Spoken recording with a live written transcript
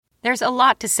There's a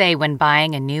lot to say when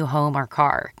buying a new home or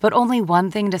car, but only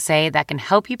one thing to say that can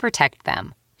help you protect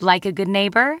them. Like a good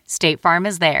neighbor, State Farm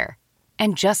is there.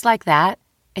 And just like that,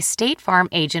 a State Farm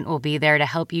agent will be there to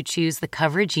help you choose the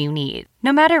coverage you need,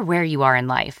 no matter where you are in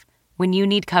life. When you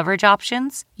need coverage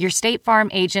options, your State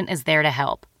Farm agent is there to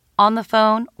help, on the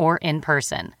phone or in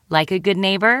person. Like a good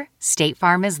neighbor, State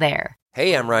Farm is there.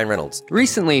 Hey, I'm Ryan Reynolds.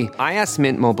 Recently, I asked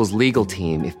Mint Mobile's legal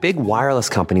team if big wireless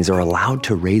companies are allowed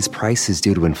to raise prices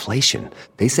due to inflation.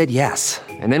 They said yes.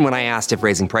 And then when I asked if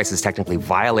raising prices technically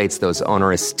violates those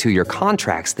onerous two-year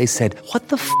contracts, they said, "What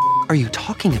the f*** are you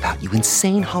talking about, you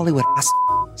insane Hollywood ass?"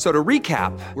 So to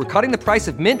recap, we're cutting the price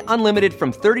of Mint Unlimited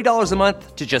from $30 a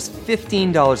month to just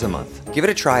 $15 a month. Give it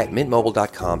a try at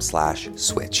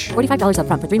mintmobile.com/switch. $45 up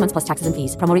front for 3 months plus taxes and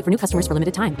fees. Promo rate for new customers for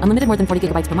limited time. Unlimited more than 40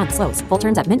 gigabytes per month. Slows full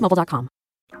terms at mintmobile.com.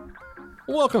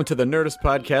 Welcome to the Nerdist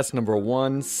Podcast number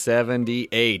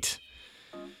 178.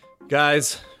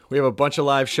 Guys, we have a bunch of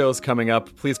live shows coming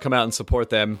up. Please come out and support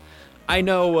them. I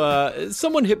know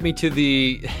someone hit me to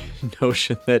the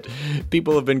notion that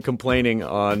people have been complaining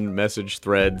on message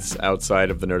threads outside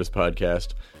of the Nerdist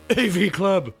Podcast, AV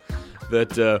Club,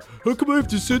 that how come I have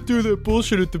to sit through that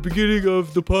bullshit at the beginning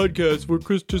of the podcast where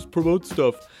Chris just promotes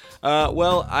stuff?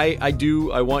 Well, I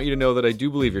want you to know that I do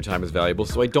believe your time is valuable,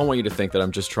 so I don't want you to think that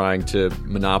I'm just trying to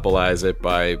monopolize it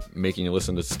by making you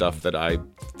listen to stuff that I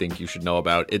think you should know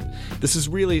about. This is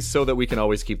really so that we can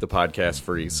always keep the podcast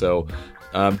free, so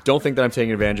don't think that I'm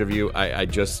taking advantage of you. I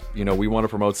just, we want to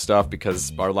promote stuff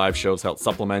because our live shows help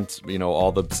supplement,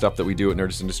 all the stuff that we do at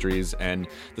Nerdist Industries, and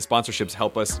the sponsorships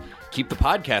help us keep the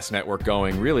podcast network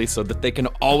going, really, so that they can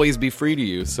always be free to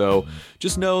you. So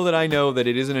just know that I know that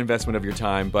it is an investment of your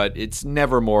time, but it's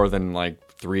never more than like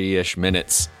 3-ish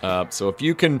minutes. So if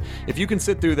you can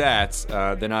sit through that,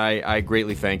 then I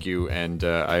greatly thank you, and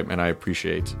I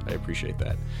appreciate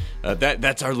that.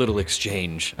 That's our little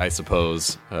exchange, I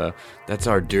suppose. That's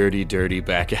our dirty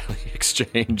back alley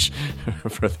exchange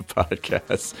for the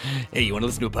podcast. Hey, you want to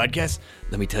listen to a podcast?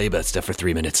 Let me tell you about stuff for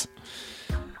 3 minutes.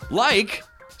 Like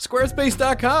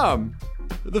Squarespace.com,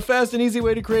 the fast and easy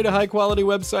way to create a high-quality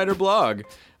website or blog.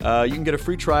 You can get a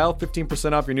free trial,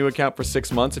 15% off your new account for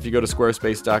 6 months if you go to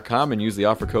squarespace.com and use the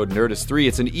offer code NERDIST3.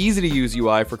 It's an easy-to-use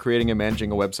UI for creating and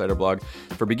managing a website or blog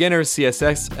for beginners,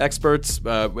 CSS experts,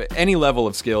 any level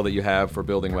of skill that you have for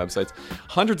building websites.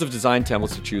 Hundreds of design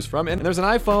templates to choose from, and there's an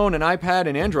iPhone, an iPad,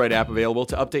 and Android app available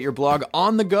to update your blog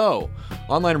on the go.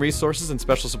 Online resources and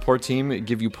special support team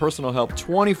give you personal help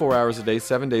 24 hours a day,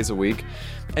 7 days a week.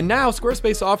 And now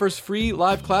Squarespace offers free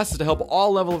live classes to help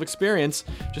all level of experience.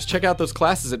 Just check out those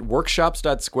classes at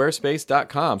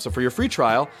workshops.squarespace.com. So for your free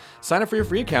trial, sign up for your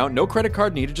free account, no credit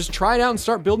card needed, just try it out and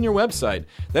start building your website.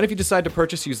 Then if you decide to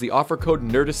purchase, use the offer code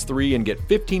NERDIST3 and get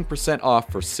 15%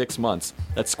 off for 6 months.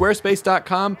 That's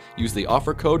squarespace.com, use the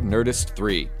offer code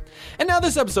NERDIST3. And now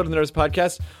this episode of the Nerdist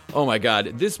Podcast, oh my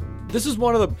god, this is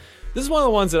one of the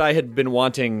ones that I had been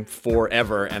wanting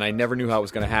forever, and I never knew how it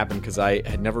was going to happen because I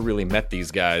had never really met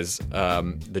these guys,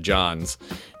 the Johns.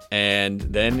 And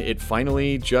then it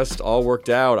finally just all worked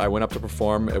out. I went up to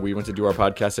perform. We went to do our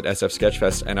podcast at SF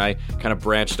Sketchfest, and I kind of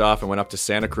branched off and went up to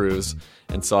Santa Cruz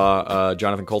and saw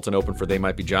Jonathan Colton open for They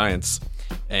Might Be Giants.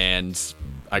 And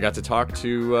I got to talk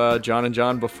to John and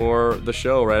John before the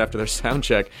show, right after their sound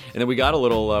check, and then we got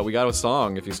a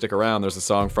song. If you stick around, there's a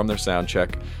song from their sound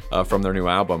check, from their new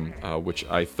album, which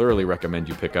I thoroughly recommend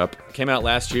you pick up. It came out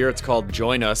last year. It's called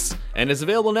Join Us, and is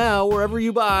available now wherever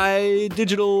you buy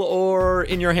digital or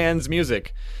in your hands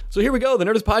music. So here we go, the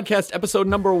Nerdist Podcast, episode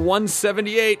number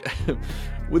 178,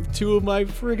 with two of my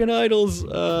friggin' idols,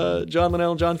 John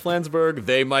Linnell and John Flansburgh.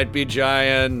 They might be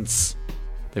giants.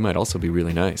 They might also be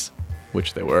really nice.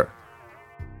 Which they were.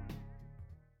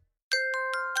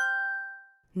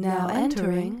 Now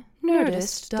entering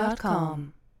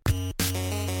Nerdist.com.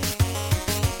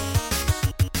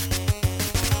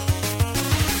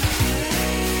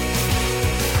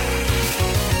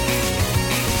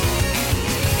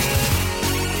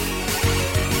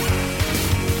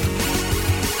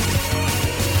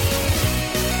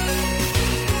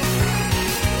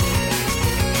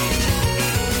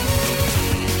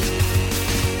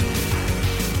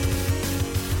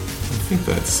 I think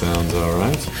that sounds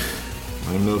alright.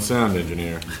 I'm no sound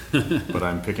engineer, but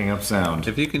I'm picking up sound.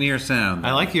 If you can hear sound.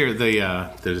 I like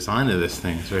the design of this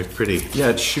thing. It's very pretty. Yeah,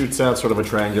 it shoots out sort of a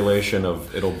triangulation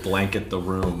of, it'll blanket the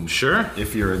room. Sure.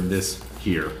 If you're in this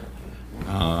here.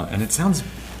 And it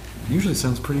usually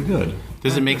sounds pretty good.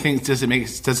 Does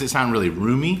it sound really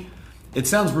roomy? It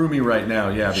sounds roomy right now,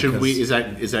 yeah. Is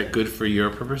that good for your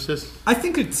purposes? I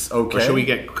think it's okay. Or should we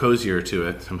get cozier to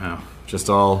it somehow? Just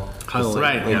all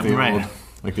right.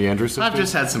 Like the Andrews sisters? I've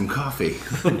just had some coffee.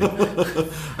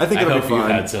 I think it'll be fine.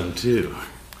 You had some too.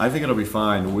 I think it'll be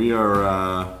fine. We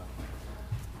are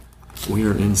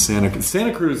in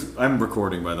Santa Cruz. I'm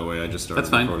recording, by the way. I just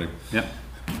started recording. Yep.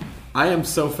 I am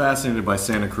so fascinated by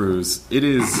Santa Cruz. It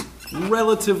is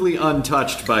relatively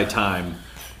untouched by time.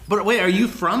 But wait, are you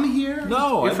from here?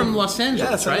 No, you're from Los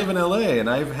Angeles. Yes, right? I live in LA, and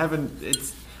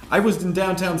I was in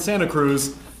downtown Santa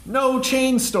Cruz. No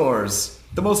chain stores.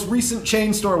 The most recent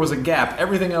chain store was a Gap.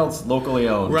 Everything else locally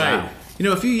owned. Right.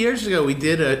 A few years ago we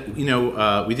did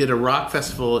a rock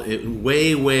festival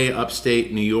way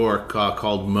upstate New York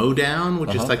called Modown,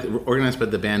 which is like organized by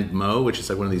the band Mo, which is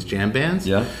like one of these jam bands.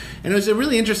 Yeah. And it was a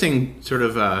really interesting sort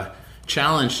of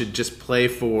challenge to just play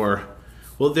for.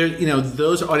 Well,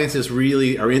 those audiences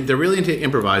really they're really into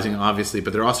improvising, obviously,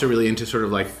 but they're also really into sort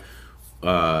of like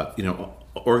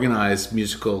organized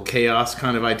musical chaos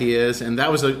kind of ideas, and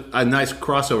that was a nice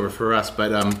crossover for us.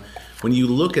 But when you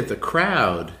look at the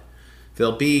crowd,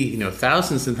 there'll be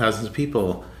thousands and thousands of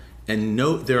people, and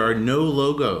there are no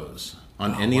logos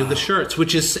on any of the shirts,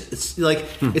 which is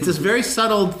it's this very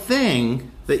subtle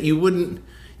thing that you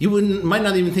might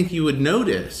not even think you would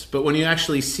notice, but when you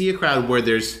actually see a crowd where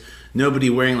there's nobody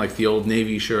wearing like the Old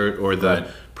Navy shirt or the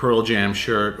Pearl Jam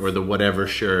shirt or the whatever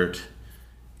shirt,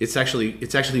 it's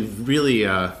actually really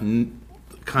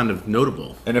kind of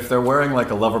notable. And if they're wearing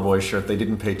like a Loverboy shirt, they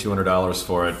didn't pay $200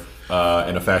 for it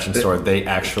in a fashion store. They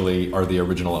actually are the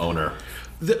original owner.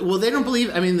 Well, they don't believe.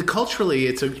 I mean, culturally,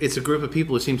 it's a group of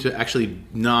people who seem to actually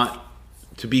not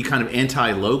to be kind of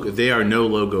anti-logo. They are no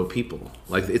logo people.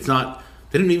 Like it's not.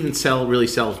 They don't even really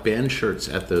sell band shirts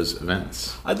at those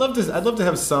events. I'd love to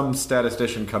have some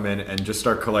statistician come in and just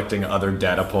start collecting other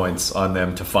data points on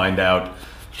them to find out.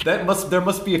 There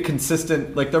must be a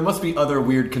consistent, like there must be other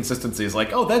weird consistencies,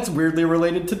 like, oh, that's weirdly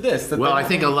related to this. Well, I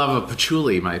think a love of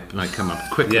patchouli might come up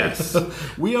quickly. Yes.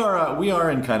 we are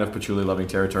in kind of patchouli loving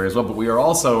territory as well, but we are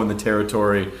also in the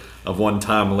territory of one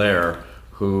Tom Lehrer,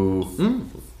 who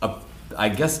I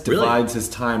guess divides his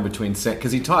time between,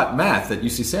 because he taught math at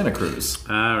UC Santa Cruz.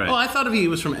 All right. Oh, I thought he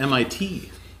was from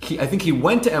MIT. I think he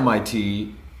went to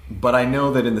MIT. But I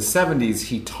know that in the 70s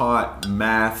he taught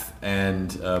math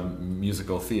and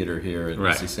musical theater here at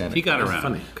UC Santa Cruz. He got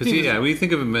around. Because we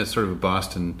think of him as sort of a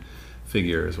Boston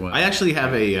figure as well. I actually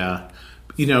have he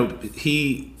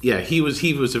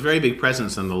was a very big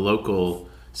presence in the local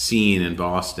scene in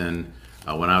Boston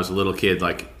when I was a little kid.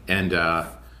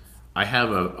 I have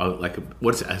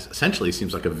what essentially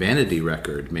seems like a vanity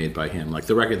record made by him, like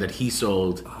the record that he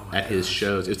sold at his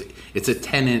shows. It's a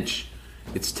 10-inch.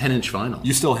 It's 10-inch vinyl.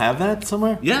 You still have that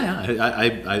somewhere? Yeah.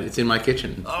 It's in my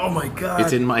kitchen. Oh my god!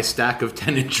 It's in my stack of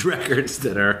 10-inch records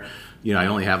that are, I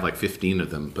only have like 15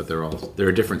 of them, but they're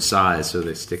a different size, so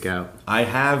they stick out.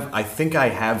 I think I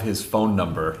have his phone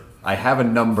number. I have a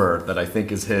number that I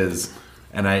think is his,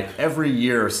 and every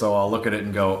year or so I'll look at it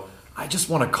and go, I just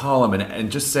want to call him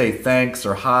and just say thanks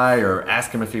or hi or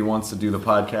ask him if he wants to do the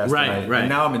podcast. Right. And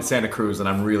now I'm in Santa Cruz and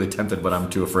I'm really tempted, but I'm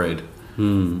too afraid.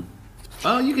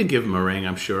 Oh, you could give him a ring,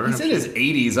 I'm sure. He's in his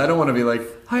 80s. I don't want to be like,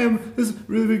 hi, I'm this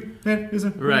really big man.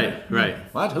 Right.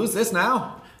 What? Who's this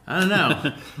now? I don't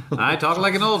know. I talk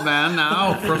like an old man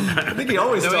now. I think he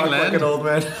always talked like an old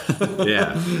man.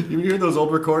 Yeah. You hear those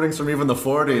old recordings from even the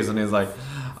 40s, and he's like,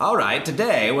 all right,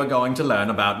 today we're going to learn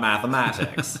about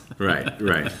mathematics. Right.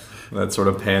 That sort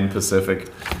of pan-Pacific.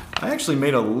 I actually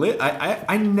made a list.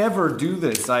 I never do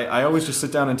this. I always just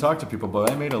sit down and talk to people,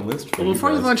 but I made a list for you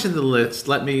Before you guys. launch into the list,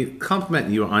 let me compliment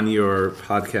you on your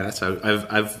podcast.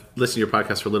 I've listened to your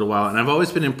podcast for a little while, and I've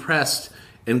always been impressed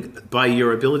by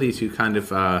your ability to kind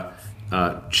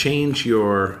of change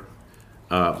your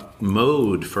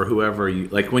mode for whoever you...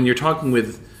 Like, when you're talking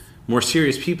with more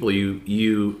serious people,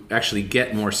 you actually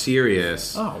get more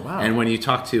serious. Oh, wow. And when you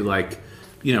talk to,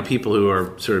 people who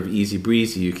are sort of easy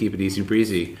breezy, you keep it easy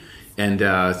breezy. And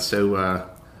so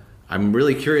I'm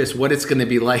really curious what it's going to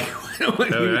be like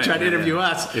when you try to interview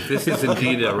us. If this is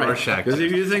indeed a Rorschach. Because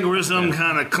if you think we're some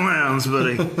kind of clowns,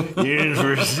 buddy, you're in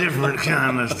for different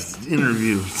kind of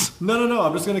interviews. No.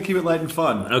 I'm just going to keep it light and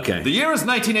fun. Okay. The year is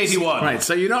 1981. Right,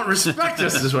 so you don't respect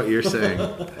us is what you're saying.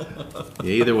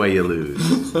 Yeah, either way you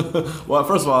lose. Well,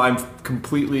 first of all, I'm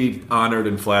completely honored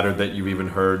and flattered that you even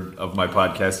heard of my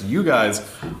podcast. You guys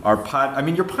are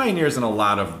you're pioneers in a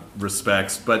lot of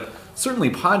respects, but certainly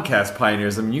podcast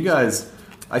pioneers. I mean, you guys,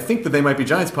 I think that They Might Be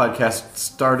Giants podcast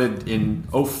started in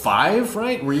 2005,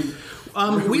 right? We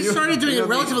started doing it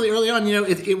relatively early on.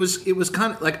 It was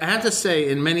kind of like, I have to say,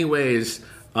 in many ways,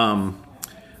 at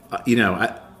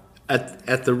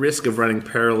the risk of running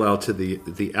parallel to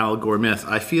the Al Gore myth,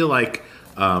 I feel like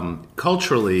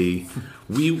culturally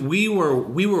we were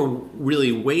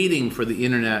really waiting for the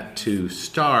internet to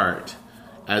start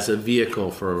as a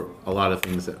vehicle for a lot of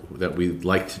things that we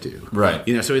like to do. Right.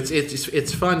 You know, so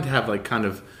it's fun to have like kind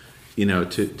of, you know,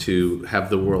 to have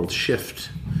the world shift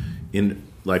in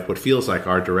like what feels like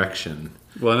our direction.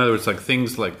 Well, in other words, like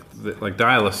things like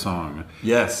Dial-A-Song,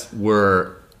 Yes.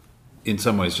 were in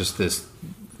some ways just this,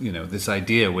 you know, this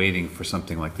idea waiting for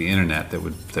something like the internet that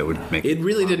would make It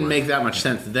really didn't make that much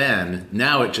sense then.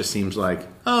 Now it just seems like,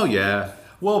 oh yeah,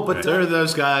 Well, but there are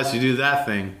those guys who do that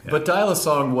thing. But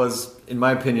Dial-A-Song was, in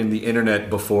my opinion, the internet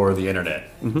before the internet.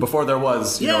 Before there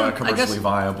was, you know, a commercially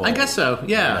viable. I guess so.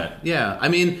 Yeah, internet. yeah. I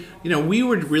mean, you know, we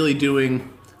were really doing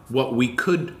what we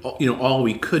could, you know, all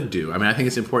we could do. I mean, I think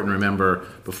it's important to remember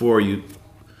before you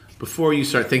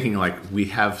start thinking like we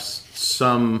have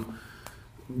some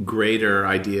greater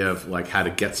idea of like how to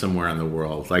get somewhere in the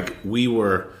world. Like we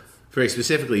were very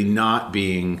specifically not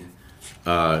being,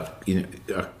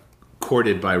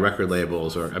 courted by record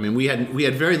labels, or I mean, we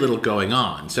had very little going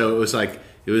on. So it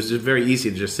was just very easy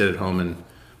to just sit at home and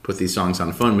put these songs on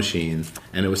a phone machine,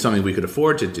 and it was something we could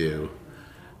afford to do.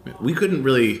 We couldn't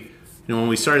really, you know, when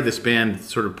we started this band,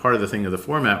 sort of part of the thing of the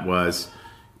format was,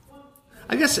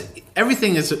 I guess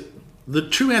everything is. The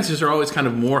true answers are always kind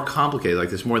of more complicated, like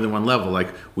there's more than one level. Like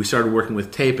we started working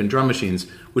with tape and drum machines,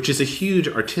 which is a huge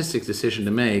artistic decision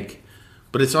to make,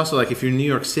 but it's also like if you're in New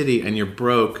York City and you're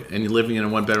broke and you're living in a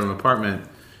one-bedroom apartment,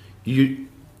 and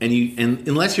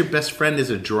unless your best friend is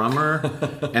a drummer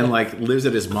and like lives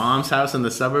at his mom's house in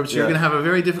the suburbs, you're going to have a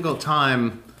very difficult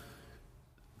time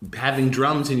having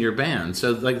drums in your band.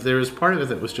 So like there was part of it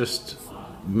that was just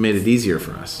made it easier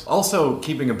for us. Also,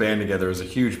 keeping a band together is a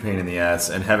huge pain in the ass,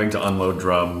 and having to unload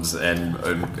drums and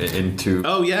into.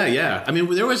 Oh yeah. I mean,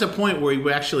 there was a point where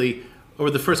we actually,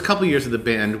 over the first couple of years of the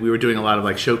band, we were doing a lot of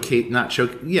like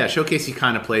showcasey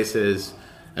kind of places.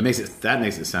 That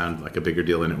makes it sound like a bigger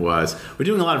deal than it was. We're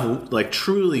doing a lot of like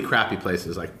truly crappy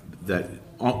places, like that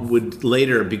would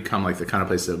later become like the kind of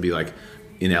place that would be like.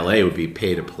 In LA would be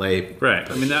pay to play. Right.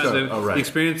 I mean, the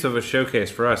experience of a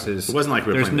showcase for us is it wasn't like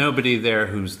there's nobody there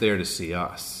who's there to see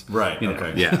us. Right. You know?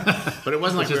 Okay. Yeah. But it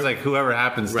wasn't like it's just like whoever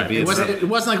happens to be. It wasn't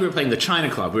like we were playing the China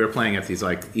Club. We were playing at these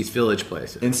like East Village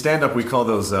places. In stand-up, we call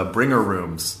those bringer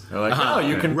rooms. They're like,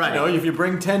 you can, you know, if you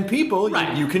bring 10 people,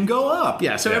 you can go up.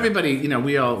 Yeah. So everybody, you know,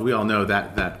 we all know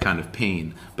that kind of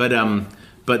pain. But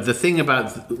the thing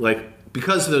about like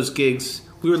because of those gigs,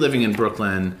 we were living in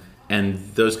Brooklyn, and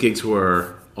those gigs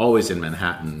were always in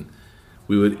Manhattan.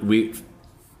 We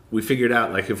figured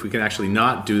out like if we can actually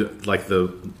not do like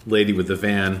the lady with the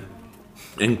van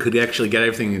and could actually get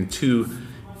everything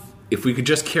if we could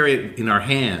just carry it in our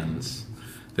hands,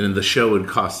 then the show would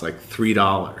cost like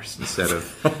 $3 instead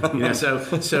of, you know.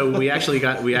 So we actually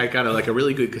got a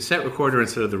really good cassette recorder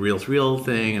instead of the reel-to-reel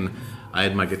thing, and I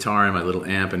had my guitar and my little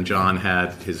amp, and John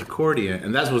had his accordion,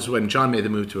 and that was when John made the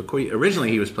move to accordion.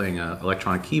 Originally, he was playing an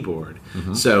electronic keyboard,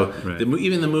 so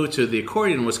even the move to the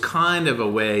accordion was kind of a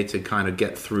way to kind of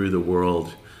get through the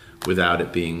world without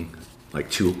it being like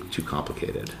too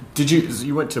complicated.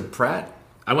 You went to Pratt?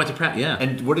 I went to Pratt, yeah.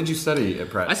 And what did you study at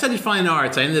Pratt? I studied fine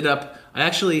arts. I ended up.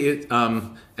 Evidently,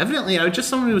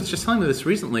 someone was just telling me this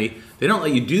recently. They don't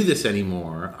let you do this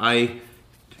anymore. I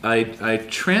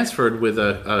transferred with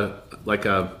a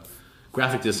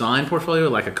graphic design portfolio,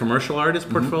 like a commercial artist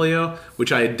portfolio,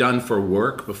 which I had done for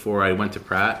work before I went to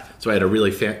Pratt. So I had a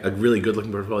really good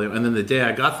looking portfolio. And then the day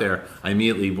I got there, I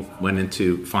immediately went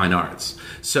into fine arts.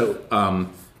 So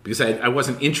because I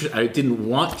wasn't interested, I didn't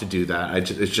want to do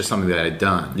that. It's just something that I had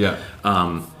done. Yeah.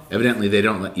 Evidently, they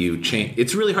don't let you change.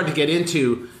 It's really hard to get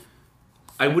into.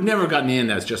 I would never have gotten in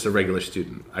as just a regular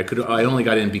student. I only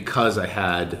got in because I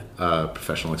had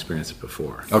professional experience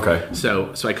before. Okay.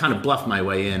 So I kind of bluffed my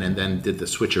way in and then did the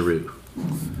switcheroo.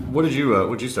 What did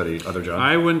you study, other John?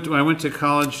 I went to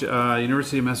college,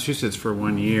 University of Massachusetts for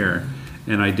 1 year,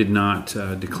 and I did not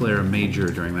declare a major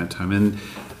during that time. And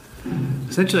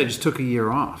essentially, I just took a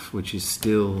year off, which is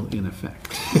still in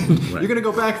effect. You're going to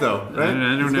go back, though, right?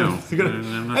 I don't know.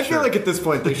 I'm not sure. Feel like at this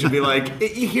point they should be like,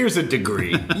 here's a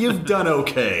degree. You've done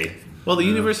okay. Well, the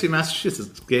University of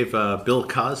Massachusetts gave Bill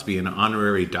Cosby an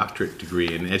honorary doctorate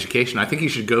degree in education. I think he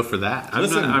should go for that.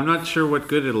 I'm not sure what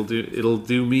good it'll do. It'll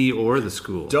do me or the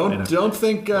school. Don't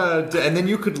think. And then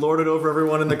you could lord it over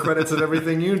everyone in the credits of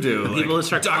everything you do. Like, people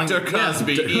start Dr.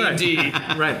 Cosby,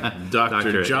 ED. Right.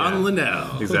 Dr. John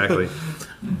Linnell. Exactly.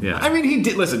 Yeah. I mean, he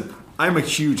did. Listen, I'm a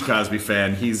huge Cosby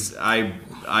fan.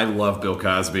 I love Bill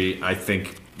Cosby. I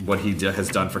think what he has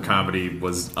done for comedy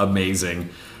was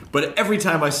amazing. But every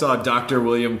time I saw Dr.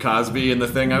 William Cosby in the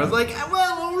thing, I was like,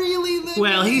 well, really?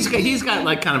 Well, he's got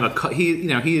like kind of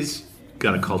he's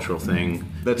got a cultural thing.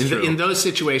 That's true. In those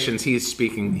situations, he's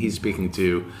speaking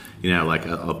to, like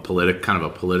a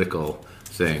political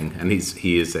thing, and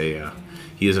he is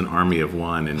an army of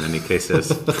one in many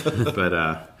cases. But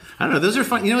I don't know. Those are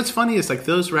fun. What's funny is like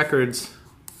those records.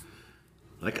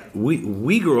 Like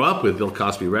we grew up with Bill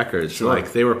Cosby records. Sure.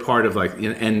 Like they were part of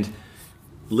we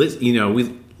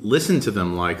listened to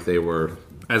them like they were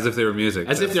As if they were music.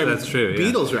 That's true.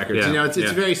 Beatles records. Yeah.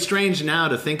 It's very strange now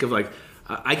to think of like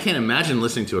I can't imagine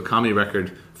listening to a comedy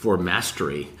record for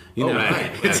mastery.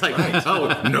 Right. It's like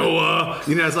Noah.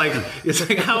 It's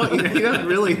like how you don't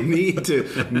really need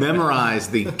to memorize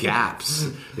the gaps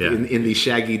in the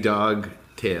Shaggy Dog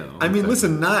tale. I mean,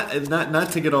 listen,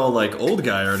 not to get all like old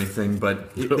guy or anything,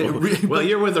 but well,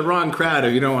 you're with the wrong crowd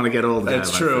if you don't want to get old.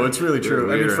 That's true. It's really true.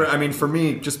 For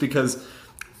me, just because.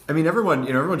 I mean, everyone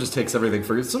just takes everything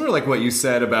for sort of like what you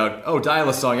said about dial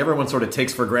a song. Everyone sort of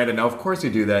takes for granted. Now, of course, you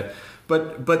do that,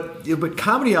 but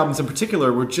comedy albums in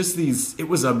particular were just these. It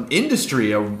was an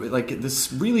industry, like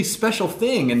this really special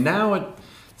thing, and now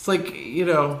it's like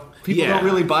people don't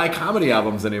really buy comedy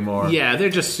albums anymore. Yeah, they're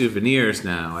just souvenirs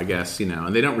now, I guess.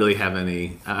 And they don't really have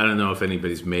any. I don't know if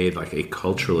anybody's made like a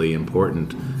culturally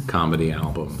important comedy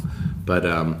album, but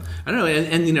I don't know.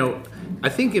 And I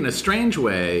think in a strange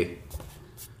way.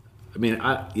 I mean,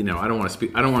 I don't want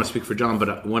to speak for John,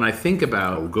 but when I think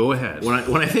about go ahead.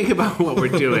 When I think about what we're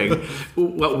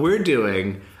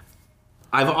doing,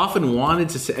 I've often wanted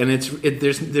to say, and there's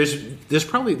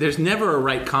never a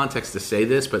right context to say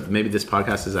this, but maybe this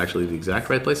podcast is actually the exact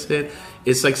right place to say it.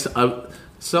 It's like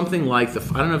something like I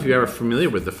don't know if you're ever familiar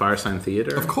with the Firesign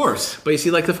Theater. Of course, but you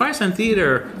see, like the Firesign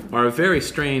Theater are very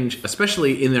strange,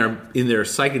 especially in their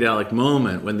psychedelic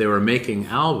moment when they were making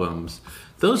albums.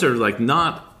 Those are like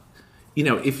not.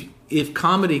 If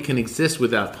comedy can exist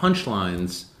without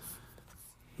punchlines,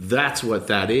 that's what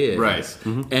that is. Right.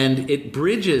 Mm-hmm. And it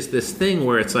bridges this thing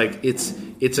where it's like it's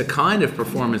a kind of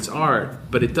performance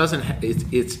art, but it doesn't.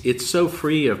 It's so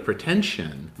free of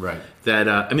pretension. Right. That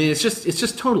it's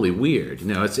just totally weird.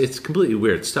 It's completely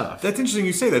weird stuff. That's interesting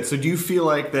you say that. So do you feel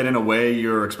like that in a way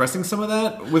you're expressing some of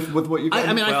that with what you got?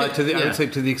 I would say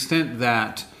to the extent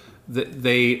that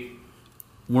they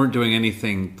weren't doing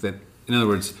anything that, in other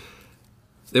words.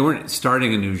 They weren't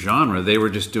starting a new genre. They were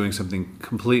just doing something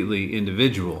completely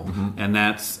individual, and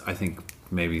that's, I think,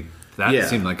 maybe that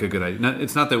seemed like a good idea.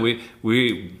 It's not that we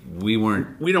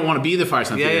weren't. We don't want to be the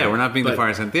Firesign Theater. Yeah, we're not being the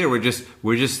Firesign Theater.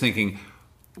 We're just thinking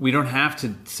we don't have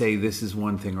to say this is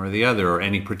one thing or the other or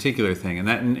any particular thing, and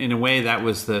that in a way that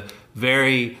was the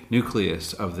very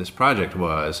nucleus of this project,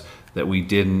 was that we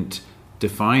didn't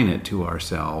define it to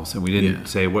ourselves, and we didn't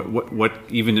say what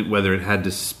even whether it had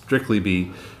to strictly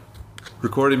be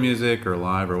recorded music or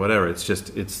live or whatever. It's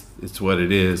just it's what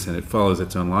it is, and it follows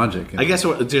its own logic. I guess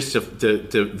just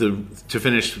to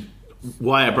finish,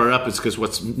 why I brought it up is because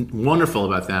what's wonderful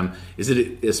about them is that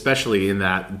it, especially in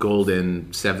that golden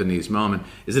 70s moment,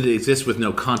 is that it exists with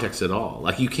no context at all.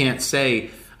 Like you can't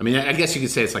say. I mean, I guess you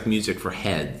could say it's like music for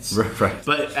heads, right?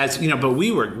 But but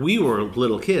we were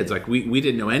little kids. Like we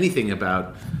didn't know anything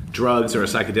about drugs or a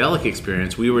psychedelic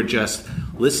experience. We were just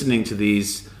listening to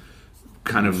these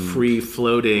kind of free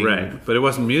floating, right? But it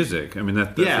wasn't music. I mean,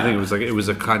 that's the thing. It was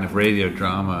a kind of radio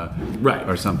drama, right,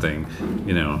 or something,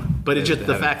 But it's just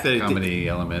the fact that comedy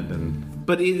element and.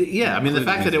 But the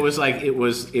fact that it was like it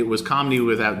was comedy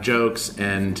without jokes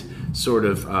and sort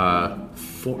of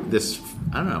this.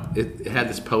 I don't know. It had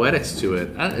this poetics to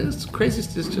it. It's crazy.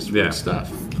 It's just weird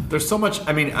stuff. There's so much.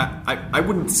 I mean, I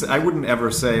wouldn't ever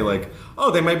say like,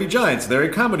 oh, they might be giants. They're a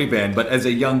comedy band. But as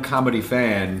a young comedy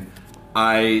fan.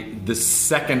 The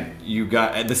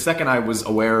second I was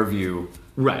aware of you,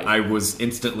 right, I was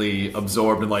instantly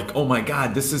absorbed and like, oh my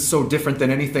god, this is so different than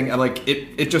anything. Like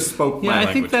it just spoke my language.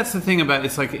 I think that's the thing about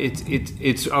it's like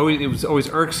it was always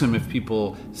irksome if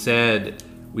people said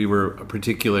we were a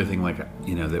particular thing, like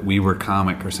that we were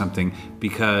comic or something,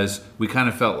 because we kind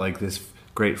of felt like this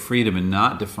great freedom in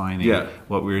not defining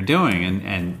what we were doing,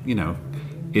 and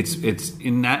it's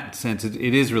in that sense it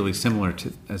is really similar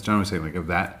to, as John was saying, like of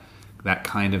that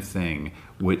kind of thing,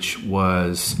 which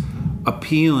was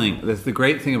appealing. The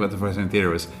great thing about the Firesign Theater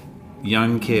was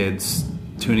young kids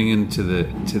tuning into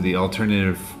the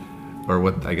alternative, or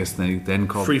what I guess they then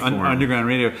called underground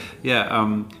radio.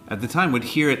 At the time would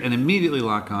hear it and immediately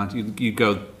lock on. You'd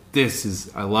go,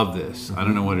 I love this. I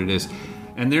don't know what it is.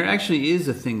 And there actually is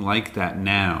a thing like that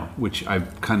now, which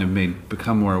I've kind of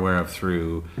become more aware of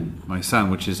through my son,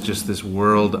 which is just this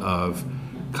world of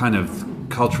kind of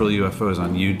cultural UFOs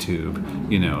on YouTube,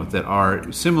 that are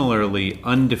similarly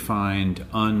undefined,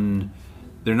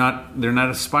 they're not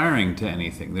aspiring to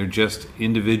anything. They're just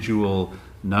individual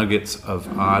nuggets of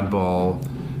oddball.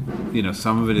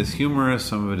 Some of it is humorous,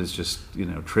 some of it is just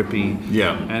trippy.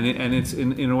 Yeah, and it's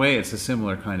in a way it's a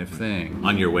similar kind of thing.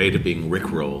 On your way to being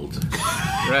rickrolled,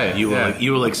 right?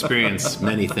 You will experience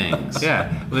many things.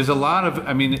 Yeah, well, there's a lot of.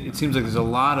 It seems like there's a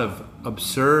lot of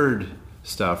absurd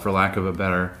stuff, for lack of a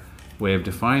better way of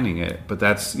defining it. But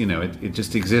that's it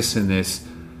just exists in this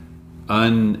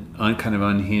kind of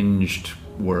unhinged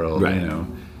world, right.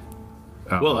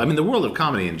 Well, the world of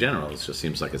comedy in general, it just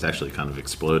seems like it's actually kind of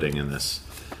exploding in this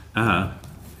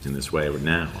way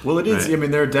now. Well, it is. Right.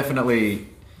 There are definitely,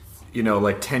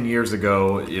 like 10 years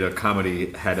ago,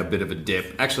 comedy had a bit of a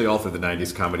dip. Actually, all through the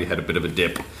 90s, comedy had a bit of a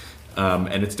dip.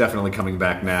 And it's definitely coming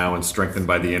back now and strengthened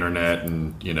by the internet.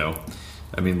 And,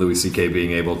 Louis C.K.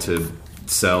 being able to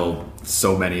sell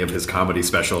so many of his comedy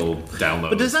special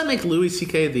downloads. But does that make Louis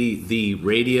C.K. the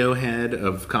Radiohead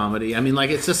of comedy?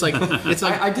 It's just like it's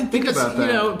like I didn't think about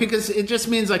that. Because it just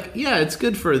means it's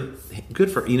good for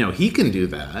he can do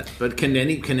that, but can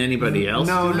anybody else?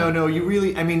 No. You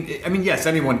really yes,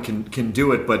 anyone can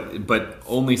do it, but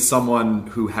only someone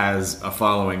who has a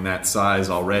following that size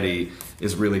already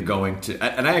is really going to.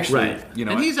 And I actually, right.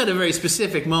 And he's at a very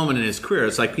specific moment in his career.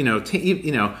 It's like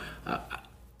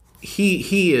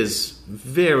He is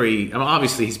very.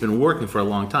 Obviously, he's been working for a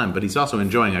long time, but he's also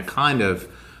enjoying a kind of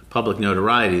public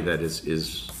notoriety that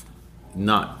is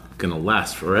not going to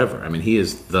last forever. He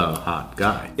is the hot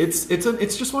guy. It's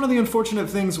just one of the unfortunate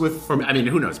things with.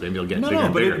 Who knows? Maybe he'll get bigger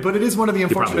and bigger. But it is one of the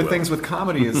unfortunate things with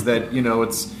comedy is that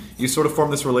it's you sort of form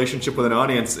this relationship with an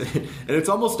audience, and it's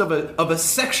almost of a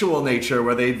sexual nature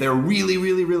where they're really,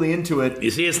 really, really into it.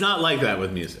 You see, it's not like that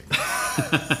with music.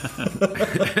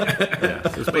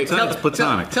 It's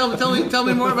platonic. Tell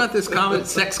me more about this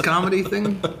sex comedy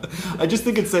thing. I just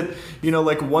think it's that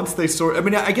once they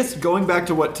I guess going back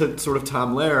to sort of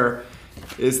Tom Lehrer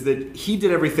is that he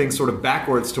did everything sort of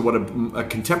backwards to what a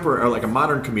contemporary or like a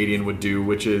modern comedian would do,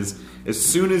 which is as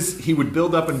soon as he would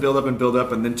build up and build up and build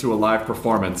up and then to a live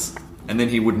performance, and then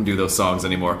he wouldn't do those songs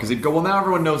anymore because he'd go, well, now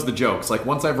everyone knows the jokes. Like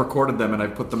once I've recorded them and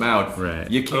I've put them out, right.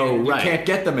 you can't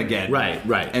get them again.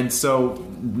 Right. And so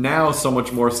now so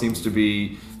much more seems to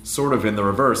be sort of in the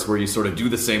reverse, where you sort of do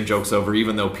the same jokes over,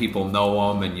 even though people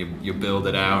know them, and you build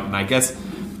it out. And I guess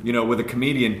with a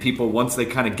comedian, people once they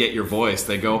kind of get your voice,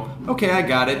 they go, okay, I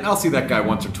got it. I'll see that guy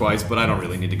once or twice, but I don't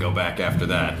really need to go back after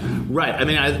that. Right.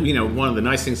 One of the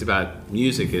nice things about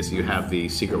music is you have the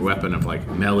secret weapon of like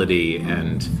melody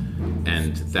and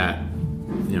that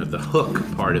the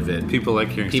hook part of it. People like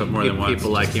hearing stuff more than once. People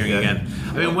like hearing again.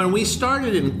 When we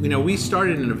started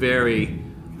in a very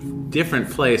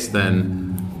different place than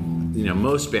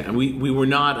most bands. We were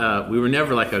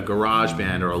never like a garage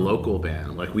band or a local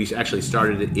band. Like we actually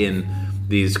started in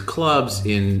these clubs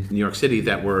in New York City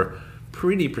that were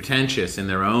pretty pretentious in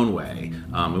their own way.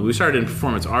 We started in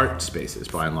performance art spaces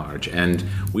by and large, and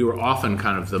we were often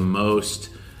kind of the most,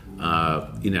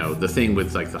 the thing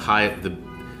with like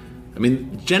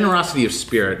generosity of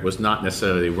spirit was not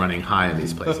necessarily running high in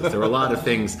these places. There were a lot of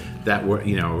things that were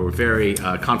very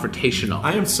confrontational.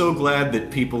 I am so glad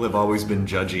that people have always been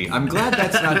judgy. I'm glad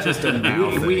that's not just a now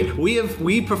thing.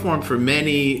 We performed for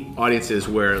many audiences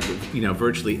where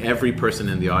virtually every person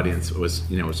in the audience was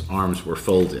his arms were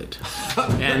folded.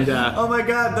 And oh my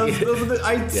God, those are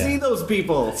I see those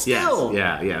people still.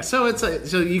 Yes, yeah. So it's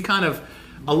so you kind of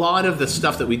a lot of the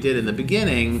stuff that we did in the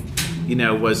beginning,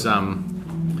 was.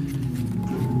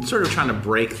 Sort of trying to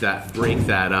break that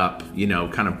up,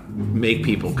 kind of make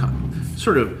people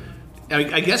sort of.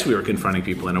 I guess we were confronting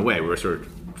people in a way. We were sort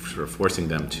of forcing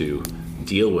them to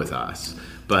deal with us.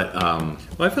 But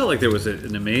I felt like there was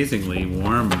an amazingly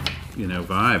warm,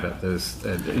 vibe at those,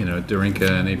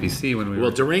 Dorinka and ABC when we were.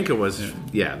 Well, Dorinka was,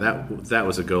 that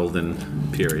was a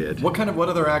golden period. What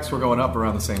other acts were going up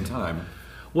around the same time?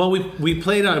 Well, we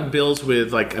played on bills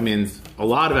with a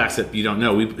lot of acts that you don't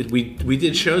know. We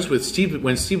did shows with Steve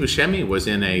when Steve Buscemi was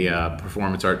in a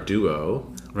performance art duo.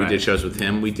 Right. We did shows with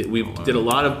him. We did a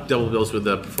lot of double bills with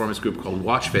a performance group called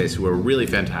Watchface, who were really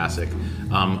fantastic.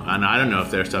 And I don't know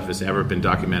if their stuff has ever been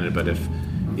documented, but if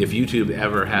YouTube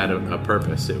ever had a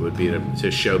purpose, it would be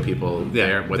to show people what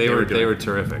they were doing. They were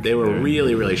terrific. They were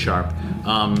really, really sharp.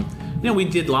 We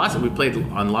did we played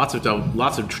on lots of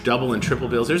double and triple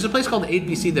bills. There's a place called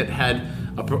 8BC that had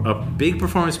a big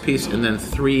performance piece and then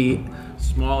 3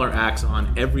 smaller acts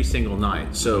on every single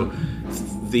night. So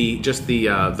the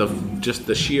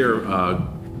sheer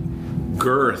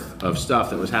girth of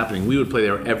stuff that was happening, we would play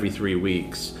there every 3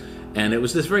 weeks. And it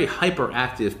was this very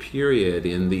hyperactive period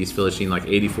in the East Village scene, like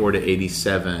 84 to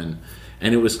 87.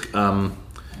 And it was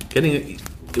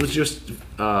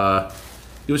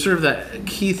It was sort of that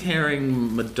Keith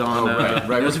Haring Madonna. Oh,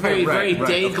 right. It was very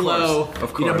Dayglow.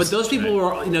 Of course. But those people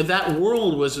were, that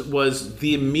world was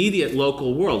the immediate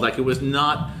local world. Like it was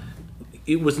not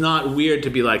weird to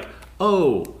be like,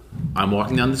 oh, I'm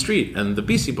walking down the street and the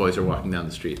Beastie Boys are walking down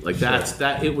the street. Like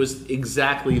that. It was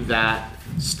exactly that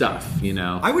stuff.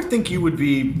 I would think you would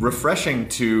be refreshing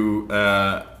to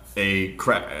a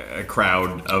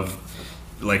crowd of.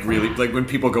 Like really, like when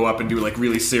people go up and do like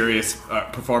really serious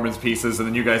performance pieces, and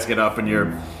then you guys get up and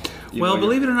you're.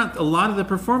 Believe it or not, a lot of the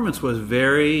performance was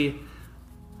very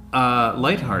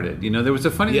lighthearted. There was a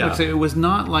funny thing. It was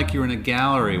not like you were in a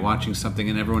gallery watching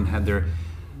something and everyone had their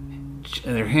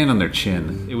hand on their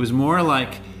chin. It was more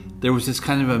like there was this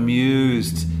kind of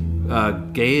amused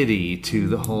gaiety to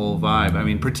the whole vibe. I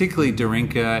mean, particularly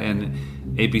Dorinka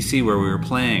and ABC where we were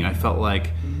playing, I felt like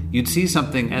you'd see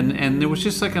something and there was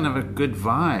just like kind of a good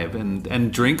vibe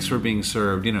and drinks were being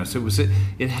served, so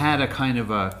it had a kind of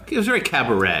it was very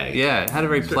cabaret. Yeah, it had a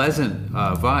very pleasant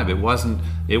vibe.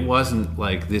 It wasn't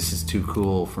like this is too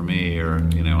cool for me or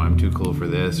I'm too cool for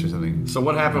this or something. So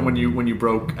what happened when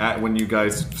you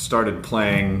guys started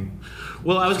playing?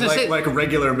 Well, I was going to say like a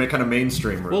regular kind of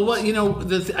mainstream room. Well,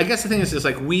 I guess the thing is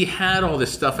like we had all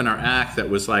this stuff in our act that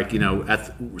was like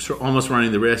almost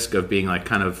running the risk of being like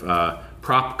kind of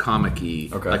prop comic-y.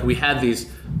 Okay. Like we had these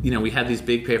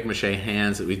big paper mache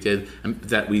hands that we did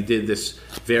this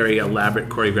very elaborate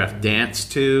choreographed dance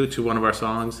to one of our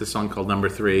songs, this song called Number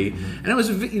 3, and it was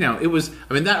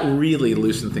that really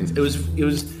loosened things. It was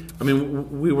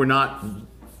we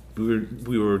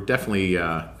were definitely.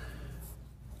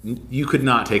 You could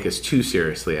not take us too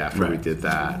seriously after we did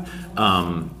that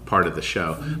part of the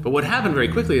show. But what happened very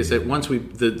quickly is that once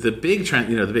the big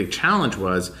challenge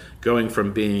was going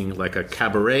from being like a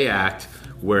cabaret act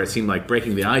where it seemed like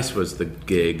breaking the ice was the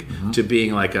gig to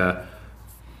being like a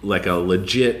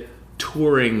legit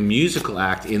touring musical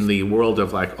act in the world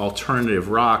of like alternative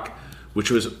rock, which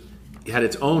had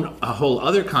its own a whole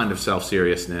other kind of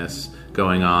self-seriousness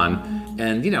going on.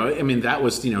 And that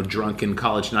was drunken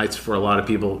college nights for a lot of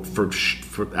people for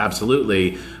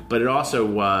absolutely, but it also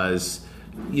was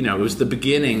it was the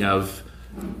beginning of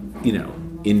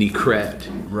indie cred,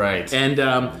 right? And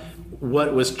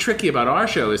what was tricky about our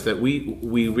show is that we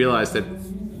realized that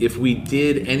if we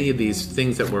did any of these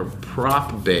things that were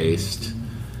prop based,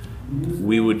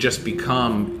 we would just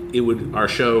our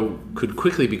show could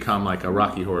quickly become like a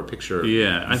Rocky Horror Picture.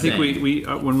 Yeah, I think we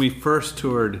when we first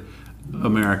toured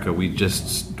America, we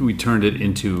turned it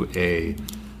into a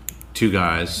two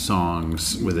guys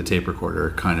songs with a tape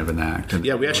recorder kind of an act. And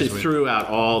we actually threw out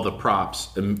all the props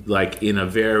like in a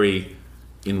very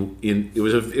it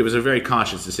was a very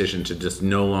conscious decision to just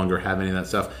no longer have any of that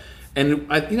stuff. And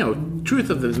truth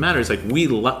of the matter is like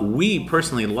we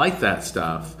personally like that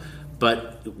stuff,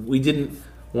 but we didn't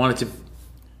want it to.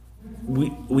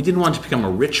 We didn't want it to become a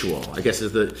ritual, I guess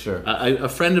is the... Sure. A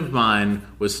friend of mine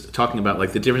was talking about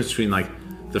like the difference between like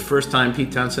the first time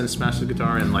Pete Townshend smashed the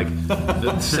guitar and like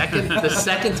the second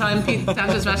time Pete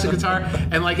Townshend smashed the guitar,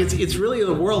 and like it's really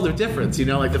a world of difference,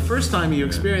 like the first time you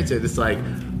experience it, it's like,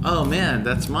 oh man,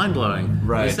 that's mind-blowing.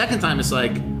 Right. The second time it's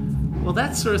like, well,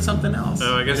 that's sort of something else.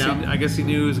 Oh, I guess he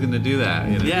knew he was going to do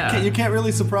that. Yeah. You can't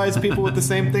really surprise people with the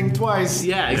same thing twice.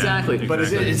 Yeah, exactly. But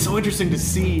it's so interesting to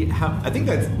see how. I think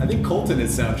Colton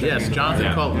is soundtracking. Yes,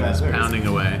 Jonathan Colton is pounding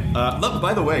away.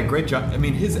 By the way, great job. I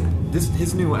mean, his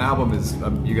new album is.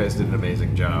 You guys did an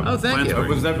amazing job. Oh, thank you.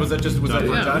 Was that for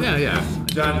John? Yeah.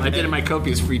 John, I did it in my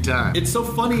copious free time. It's so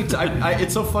funny.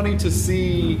 It's so funny to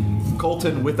see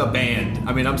Colton with a band.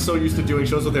 I mean, I'm so used to doing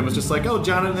shows with him. It's just like, oh,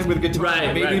 Jonathan with a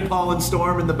guitar, maybe Paul and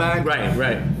Storm in the back.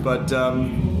 Right. But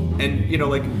and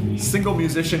like single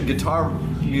musician guitar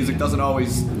music doesn't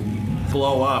always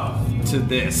blow up to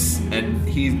this, and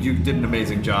you did an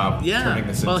amazing job. Turning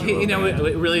this into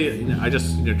it really. I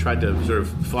just tried to sort of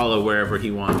follow wherever he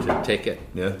wanted to take it.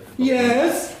 Yeah.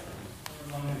 Yes.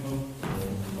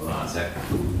 Hold on a second.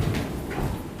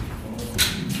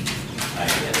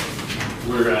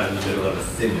 We're in the middle of a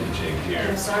thingamajig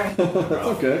here. Sorry. That's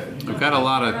okay. I've got a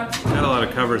lot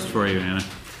of covers for you, Anna.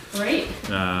 Great.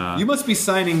 You must be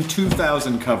signing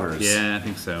 2,000 covers. Yeah, I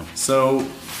think so. So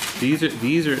these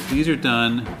are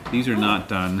done. These are not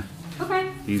done.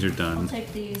 Okay. These are done. I'll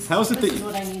take these. How's it this that is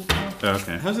what I need now.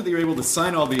 Okay. how's it that you're able to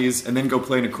sign all these and then go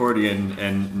play an accordion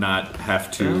and not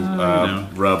have to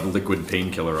rub liquid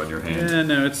painkiller on your hand? Yeah,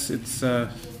 no, it's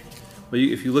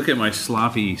if you look at my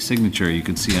sloppy signature, you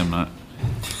can see I'm not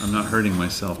hurting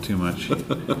myself too much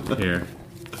here.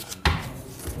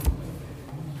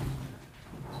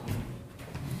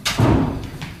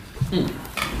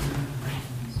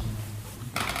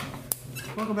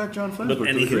 Welcome back, John Flansburgh.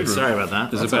 Anywho, sorry about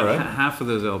that. There's That's about all right. half of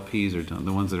those LPs are done,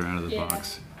 the ones that are out of the Yeah.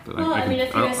 box. But Well, I mean,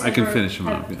 if you guys I can ever finish them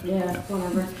have- up. Yeah,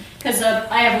 whatever. Because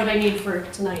I have what I need for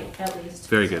tonight, at least.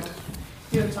 Very so good.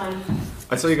 You have time.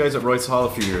 I saw you guys at Royce Hall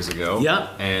a few years ago. Yeah.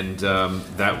 And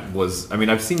that was, I mean,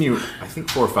 I've seen you, I think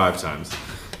 4 or 5 times.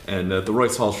 And the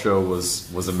Royce Hall show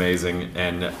was amazing.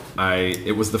 And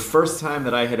it was the first time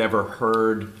that I had ever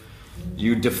heard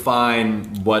you define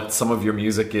what some of your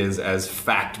music is as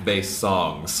fact-based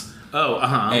songs. Oh,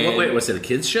 And- wait, was it a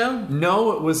kids show?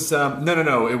 No, it was,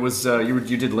 no. It was,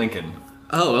 you did Lincoln.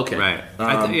 Oh, okay. Right.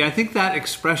 I think that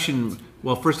expression.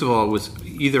 Well, first of all, it was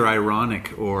either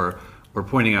ironic or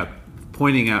pointing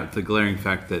out the glaring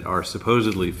fact that our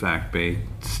supposedly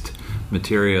fact-based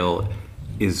material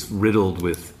is riddled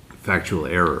with factual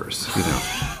errors. You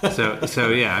know. so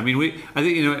yeah. I mean, I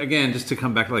think again, just to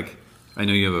come back, like I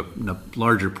know you have a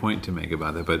larger point to make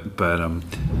about that,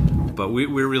 but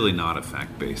we're really not a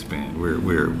fact-based band.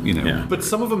 We're But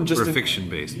some of them just we're a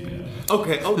fiction-based band.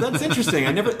 Okay. Oh, that's interesting.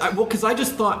 Because I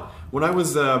just thought when I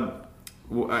was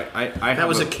That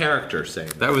was a character saying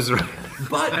that. That was right.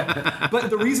 But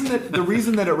the reason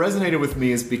that it resonated with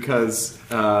me is because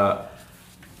I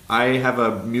have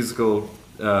a musical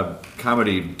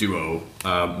comedy duo,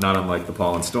 not unlike the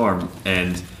Paul and Storm,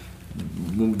 and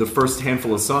the first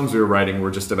handful of songs we were writing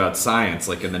were just about science.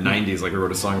 Like in the 90s, like we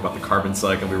wrote a song about the carbon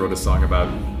cycle, we wrote a song about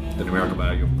the numerical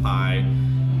value of pi.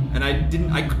 And I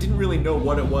didn't really know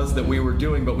what it was that we were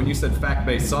doing, but when you said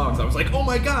fact-based songs, I was like, oh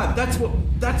my god, that's. Well,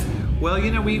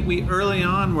 we early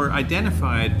on were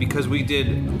identified because we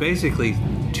did basically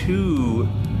 2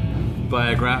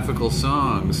 biographical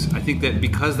songs. I think that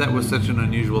because that was such an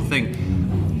unusual thing,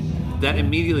 that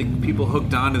immediately people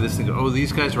hooked onto this thing. Oh,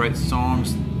 these guys write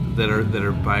songs that are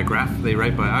they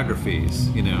write biographies.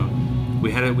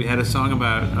 We had a song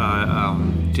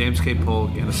about James K.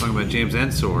 Polk and a song about James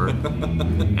Ensor,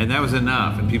 and that was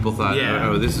enough. And people thought,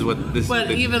 oh, this is what this.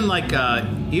 But even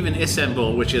even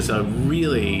Istanbul, which is a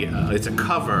really it's a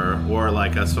cover, or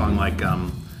like a song like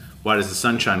 "Why Does the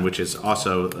Sun Shine," which is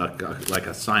also like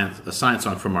a science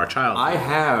song from our childhood. I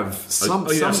have some.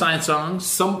 You have science songs.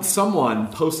 Someone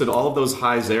posted all of those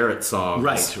High Zerit songs.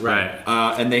 Right.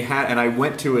 And I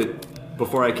went to it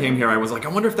before I came here. I was like, I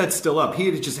wonder if that's still up. He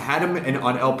had just had them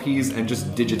on LPs and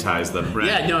just digitized them. Right.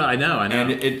 Yeah, no, I know.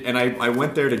 And I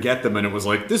went there to get them, and it was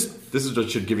like this is just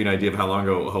should give you an idea of how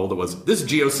old it was. This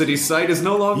GeoCities site is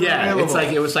no longer available.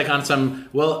 It was like on some.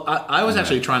 Well, I was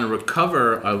actually trying to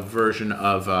recover a version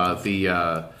of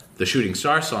the Shooting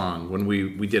Star song when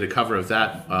we did a cover of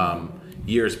that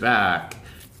years back.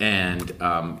 And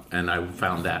I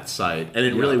found that site, and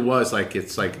it really was like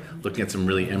it's like looking at some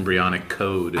really embryonic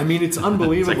code. I mean, it's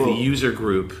unbelievable. It's like the user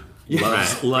group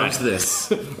loves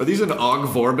this. Are these an Og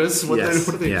Vorbis? What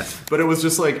are they? Yes. But it was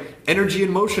just like energy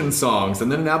and motion songs,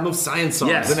 and then an album of science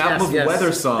songs, an album of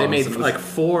weather songs. They made like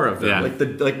 4 of them. Yeah.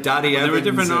 Like Dottie Evans. There were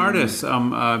different artists.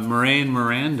 Murray and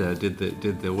Miranda did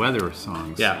the weather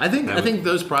songs. Yeah, I think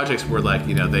those projects were like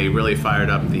they really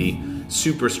fired up the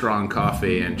super strong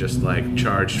coffee and just like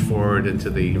charged forward into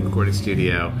the recording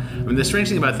studio. I mean, the strange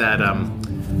thing about that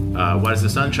 "Why Does the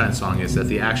Sun Shine" song is that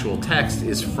the actual text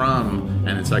is from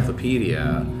an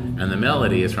encyclopedia and the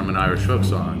melody is from an Irish folk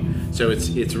song. So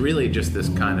it's really just this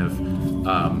kind of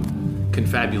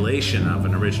confabulation of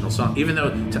an original song, even though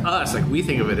to us, like, we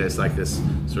think of it as like this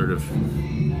sort of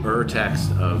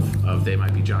text of They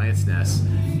Might Be Giants-ness.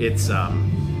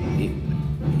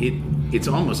 It's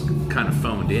almost kind of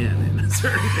phoned in a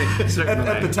certain way.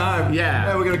 At the time.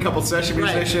 Yeah. We got a couple session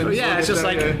musicians. Right. Yeah, it's just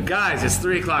like, guys, it's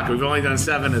 3:00. We've only done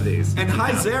 7 of these. And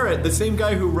High Zerit, the same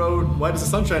guy who wrote Why Does the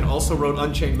Sun Shine, also wrote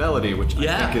Unchained Melody, which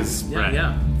I think is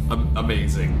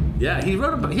amazing. Yeah, he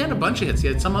had a bunch of hits. He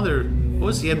had some other.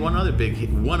 He had one other big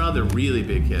hit, one other really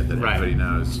big hit that everybody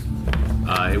knows.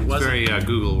 It was very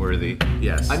Google worthy.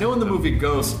 Yes. I know in the movie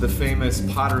Ghost, the famous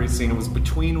pottery scene was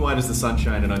between Why Does the Sun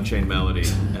Shine and Unchained Melody,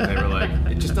 and they were like,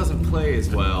 it just doesn't play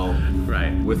as well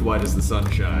with Why Does the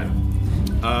Sun Shine.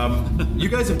 You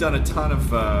guys have done a ton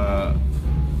of. Oh,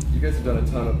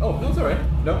 no, it's all right.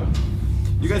 No.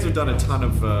 You guys have done a ton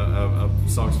of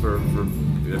songs for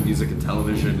music and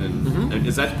television, and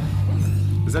is that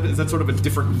sort of a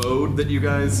different mode that you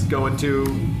guys go into?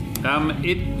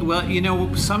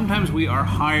 Sometimes we are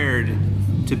hired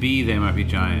to be They Might Be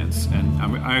Giants, and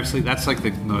obviously that's like the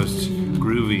most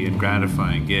groovy and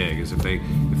gratifying gig. Is if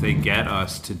they get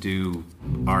us to do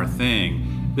our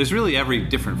thing. There's really every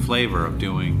different flavor of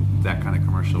doing that kind of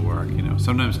commercial work.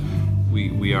 Sometimes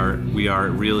we are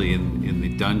really in the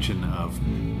dungeon of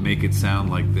make it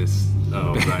sound like this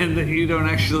Oh, right. band that you don't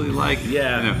actually like.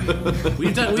 Yeah, You know.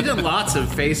 we've done lots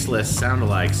of faceless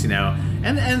sound-alikes,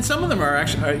 and some of them are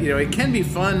actually, it can be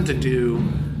fun to do,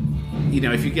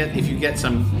 if you get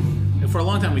some. For a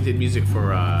long time, we did music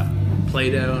for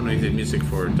Play-Doh, and we did music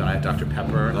for Diet Dr.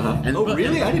 Pepper. And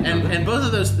really? I didn't know that. And both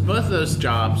of those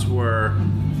jobs were,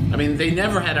 they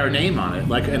never had our name on it.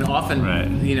 And often, Right.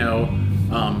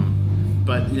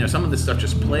 but some of this stuff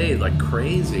just played like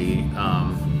crazy.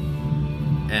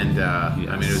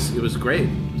 Yes. It was great.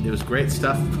 It was great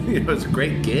stuff. It was a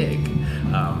great gig.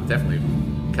 Definitely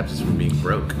kept us from being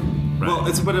broke. Right. Well,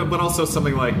 it's but also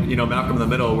something like Malcolm in the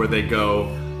Middle, where they go,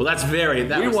 Well, that's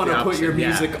we want to put your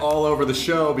music all over the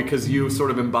show because you sort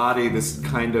of embody this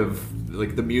kind of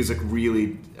like the music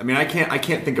really. I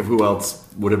can't think of who else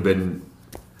would have been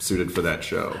suited for that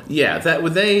show. Yeah,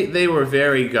 they were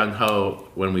very gung ho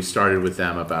when we started with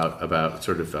them about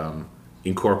sort of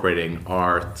incorporating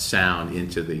our sound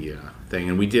into the thing,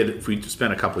 and we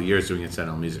spent a couple of years doing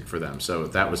incidental music for them, so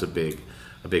that was a big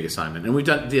assignment. And we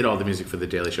did all the music for the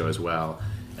Daily Show as well.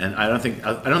 And I don't think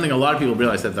a lot of people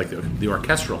realize that like the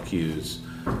orchestral cues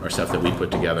are stuff that we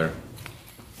put together.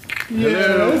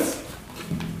 Yes.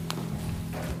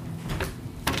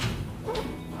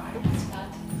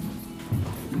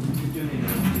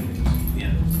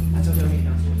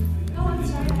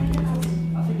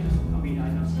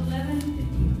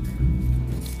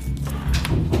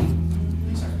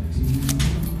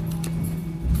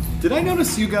 Did I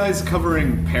notice you guys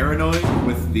covering Paranoid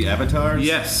with the Avatars?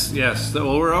 Yes.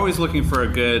 Well, we're always looking for a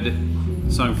good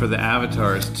song for the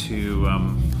Avatars to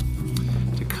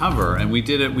cover, and we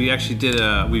did it. We actually did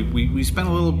we spent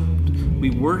a little.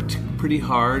 We worked pretty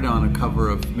hard on a cover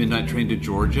of Midnight Train to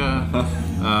Georgia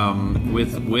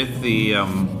with the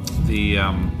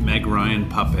Meg Ryan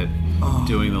puppet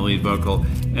doing the lead vocal,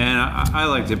 and I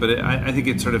liked it, but I think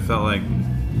it sort of felt like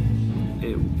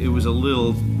it was a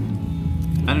little.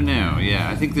 I don't know. Yeah,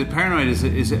 I think that Paranoid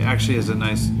is actually has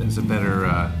a better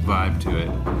vibe to it.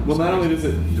 Well, not only does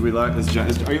it. Do we lock this?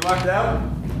 Are you locked out?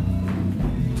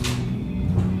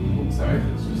 Sorry,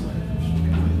 it's just like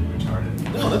completely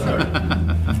retarded. No, that's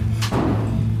alright.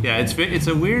 Yeah, it's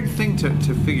a weird thing to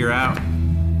figure out.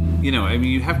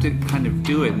 You have to kind of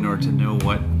do it in order to know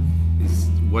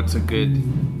what's a good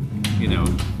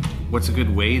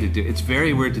way to do it. It's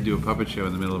very weird to do a puppet show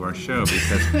in the middle of our show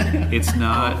because it's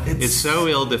not. It's so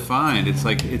ill-defined. It's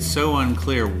like it's so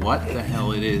unclear what the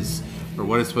hell it is or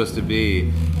what it's supposed to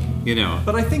be.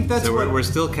 But I think that's so what we're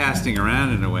still casting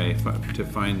around in a way to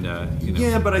find.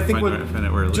 Yeah, but I think find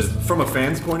out where it just lives. from a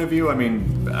fan's point of view, I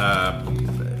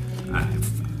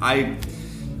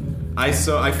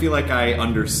feel like I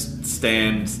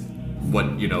understand what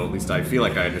at least I feel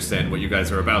like I understand what you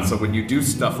guys are about. So when you do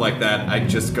stuff like that, I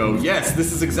just go, yes,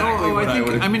 this is exactly what I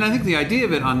would. I think the idea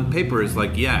of it on paper is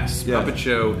like, yes, puppet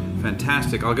show,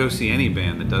 fantastic. I'll go see any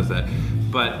band that does that.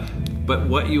 But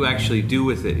what you actually do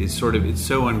with it is sort of, it's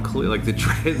so unclear. Like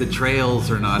the trails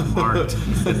are not marked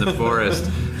in the forest.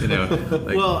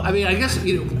 Well, I guess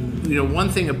one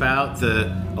thing about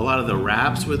a lot of the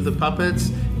raps with the puppets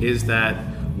is that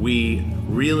we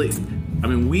really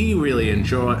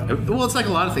enjoy. Well, it's like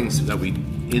a lot of things that we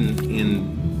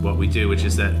in what we do, which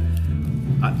is that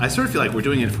I sort of feel like we're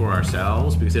doing it for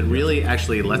ourselves because it really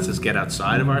actually lets us get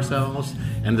outside of ourselves.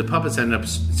 And the puppets end up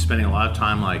spending a lot of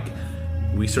time like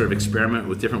we sort of experiment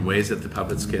with different ways that the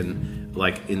puppets can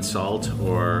like insult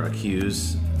or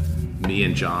accuse me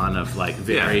and John of like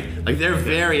they're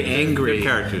very angry Good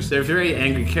characters. They're very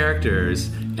angry characters,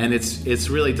 and it's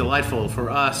really delightful for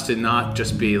us to not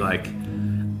just be like.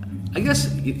 I guess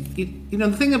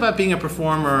the thing about being a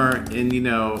performer,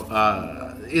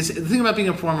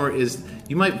 is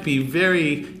you might be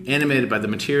very animated by the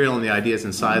material and the ideas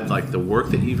inside, like the work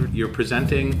that you're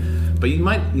presenting, but you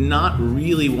might not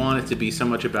really want it to be so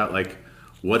much about like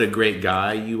what a great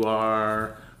guy you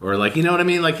are, or like you know what I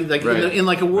mean, like right. in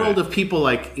like a world of people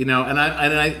like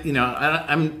I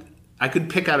could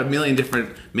pick out a million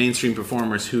different mainstream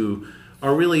performers who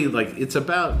are really like it's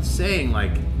about saying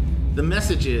like. The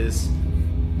message is,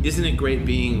 isn't it great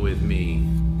being with me?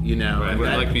 Right,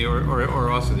 like me, or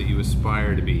also that you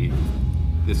aspire to be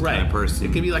this kind of person.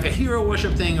 It can be like a hero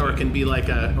worship thing, or it can be like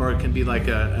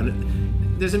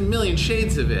there's a million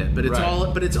shades of it, but it's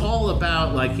all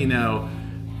about like I'm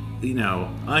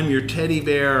your teddy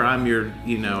bear, I'm your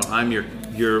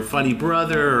funny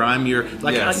brother, or I'm your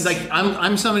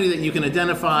I'm somebody that you can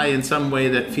identify in some way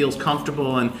that feels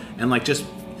comfortable and like just.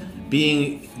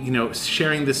 Being,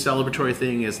 sharing this celebratory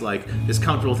thing is like this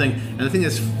comfortable thing, and the thing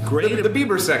that's great, the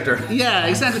Bieber sector. Yeah,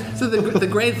 exactly. So the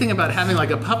great thing about having like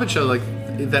a puppet show like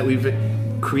that we've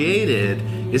created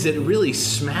is it really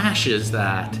smashes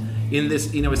that in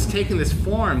this, it's taking this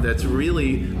form that's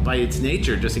really, by its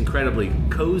nature, just incredibly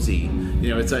cozy.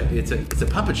 It's a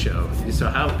puppet show. So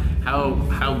how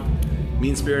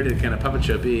mean-spirited can a puppet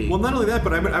show be? Well, not only that,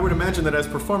 but I would imagine that as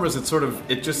performers,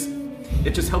 it just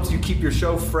helps you keep your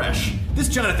show fresh. This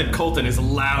Jonathan Colton is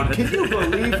loud. Can you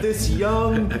believe this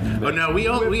young? Oh no, we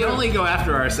only go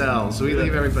after ourselves. We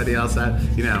leave everybody else out. I'm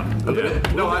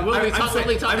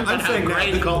saying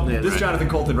great Colton is. This Jonathan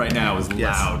Colton right now is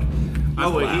loud.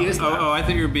 He is. I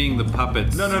thought you were being the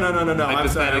puppets. No.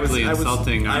 Hypothetically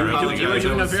insulting. You're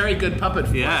doing a very good puppet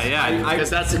voice. Yeah.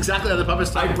 Because that's exactly how the puppets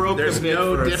talk. I broke the bit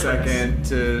for a second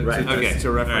to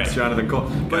reference Jonathan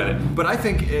Colton. But I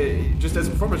think just as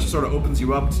a performer, it just sort of opens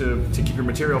you up to keep your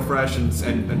material fresh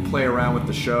and play around with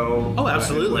the show. Oh,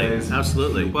 absolutely.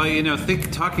 Absolutely. Well,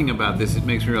 talking about this, it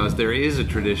makes me realize there is a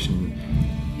tradition,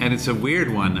 and it's a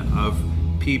weird one, of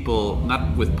people,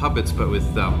 not with puppets, but with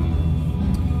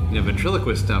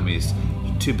ventriloquist dummies,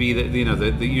 to be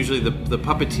usually the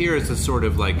puppeteer is a sort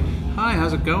of like, hi,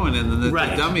 how's it going, and then the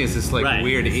dummy is this like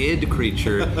weird id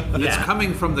creature that's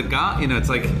coming from the guy. It's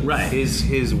like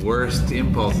his worst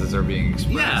impulses are being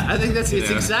expressed. Yeah, I think it's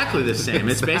exactly the same.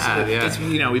 It's basically it's,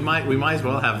 we might as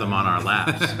well have them on our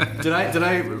laps. Did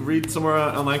I read somewhere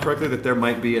online correctly that there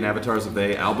might be an Avatars of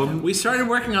They album? We started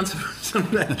working on some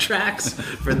of the tracks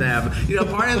for them.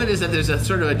 Part of it is that there's a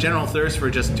sort of a general thirst for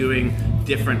just doing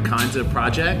different kinds of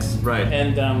projects, right?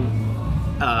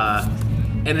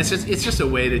 And it's just a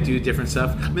way to do different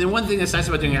stuff. I mean, one thing that's nice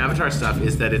about doing Avatar stuff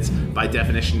is that it's by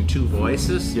definition two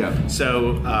voices. Yeah.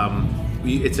 So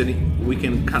we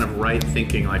can kind of write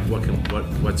thinking like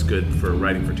what's good for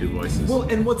writing for two voices. Well,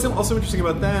 and what's also interesting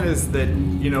about that is that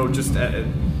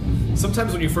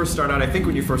sometimes when you first start out, I think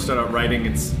when you first start out writing,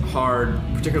 it's hard,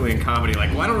 particularly in comedy.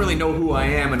 Like, well, I don't really know who I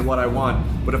am and what I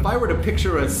want. But if I were to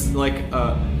picture a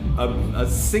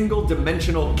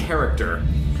single-dimensional character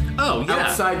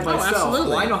outside myself,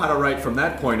 well, I know how to write from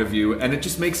that point of view, and it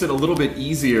just makes it a little bit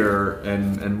easier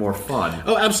and more fun.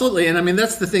 Oh, absolutely. And I mean,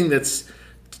 that's the thing that's,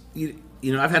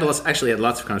 I've had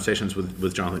lots of conversations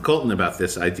with Jonathan Colton about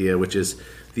this idea, which is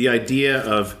the idea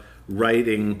of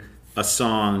writing a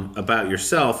song about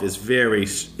yourself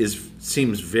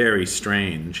seems very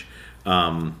strange.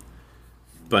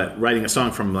 But writing a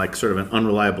song from like sort of an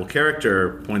unreliable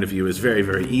character point of view is very,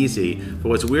 very easy. But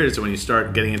what's weird is when you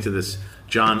start getting into this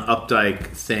John Updike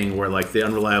thing where like the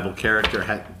unreliable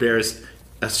character bears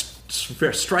a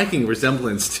striking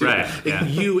resemblance to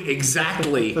you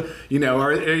exactly,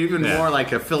 or even more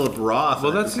like a Philip Roth.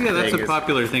 Well, that's a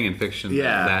popular thing in fiction.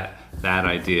 Yeah. That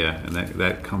idea, and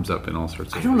that comes up in all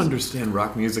sorts of I don't understand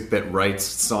rock music that writes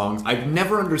songs. I've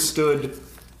never understood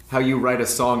how you write a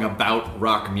song about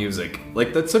rock music.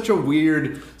 Like, that's such a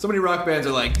weird... So many rock bands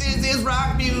are like, this is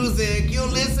rock music, you'll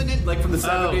listen it... Like, from the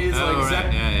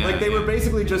 70s. They were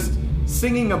basically just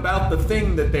singing about the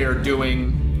thing that they are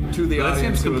doing to the audience. That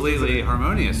seems completely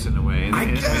harmonious in a way. I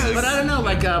guess. But I don't know,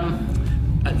 like,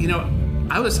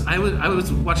 I was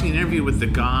watching an interview with the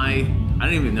guy... I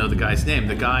don't even know the guy's name.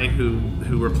 The guy who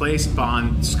replaced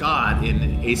Bon Scott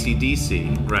in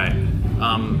AC/DC. Right.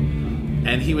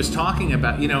 And he was talking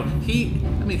about,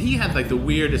 he had like the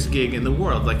weirdest gig in the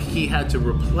world. Like, he had to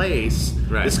replace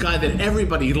this guy that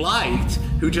everybody liked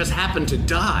who just happened to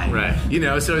die. Right.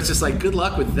 So it's just like, good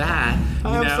luck with that.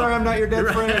 I'm sorry, I'm not your dead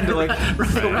friend.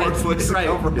 It's like,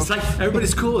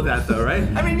 everybody's cool with that though, right?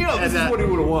 I mean, this is what he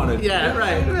would have wanted. Yeah,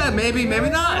 right. Yeah, maybe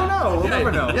not. I don't know. We'll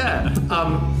never know. Yeah.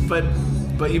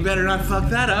 But you better not fuck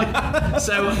that up.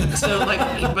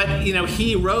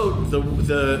 He wrote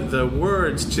the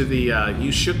words to the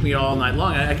 "You Shook Me All Night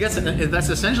Long." I guess that's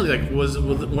essentially was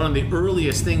one of the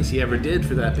earliest things he ever did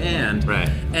for that band. Right.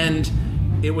 And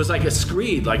it was like a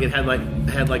screed, like it had a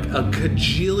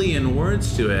cajillion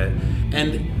words to it.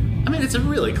 And I mean, it's a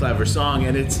really clever song,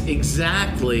 and it's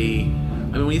exactly.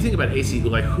 I mean, when you think about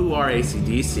who are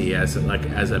AC/DC as a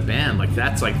band,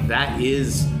 that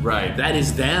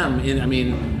is them.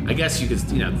 I guess you could,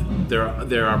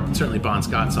 there are certainly Bon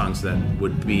Scott songs that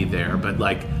would be there, but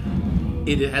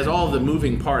it has all the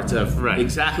moving parts of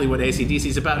exactly what AC/DC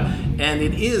is about, and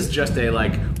it is just a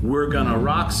we're gonna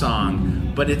rock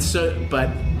song, but it's kind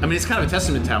of a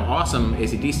testament to how awesome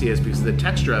AC/DC is because the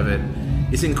texture of it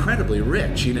is incredibly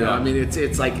rich, Yeah. I mean,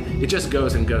 it's like it just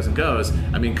goes and goes and goes.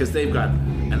 I mean, because they've got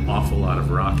an awful lot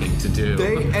of rocking to do.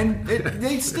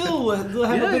 They still have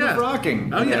a bit of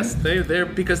rocking. Oh yes, they're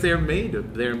because they're made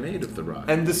of the rock.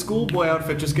 And the schoolboy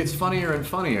outfit just gets funnier and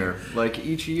funnier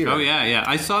each year. Oh yeah.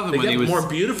 I saw them they when get he was more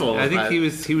beautiful. I think he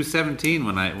was 17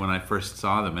 when I first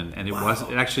saw them, and it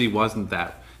wasn't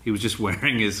that. He was just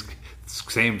wearing his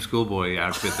same schoolboy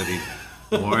outfit that he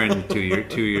born 2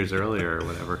 years earlier or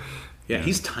whatever. Yeah,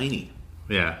 he's tiny.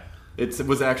 Yeah. It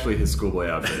was actually his schoolboy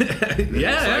outfit.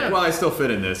 Yeah. Like, well, I still fit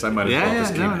in this. I might as well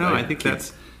just keep. I think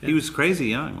that's. He was crazy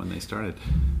young when they started.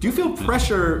 Do you feel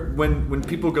pressure when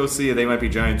people go see a They Might Be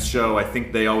Giants show? I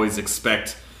think they always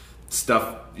expect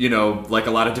stuff, like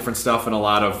a lot of different stuff and a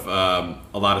lot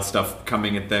of stuff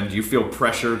coming at them. Do you feel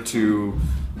pressure to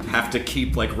have to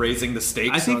keep like raising the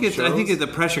stakes? I think the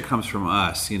pressure comes from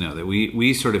us. That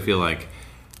we sort of feel like.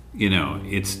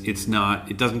 It's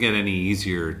not. It doesn't get any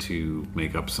easier to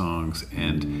make up songs,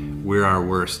 and we're our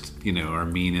worst, our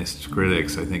meanest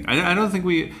critics. I think. I don't think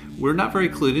we're not very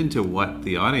clued into what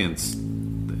the audience. I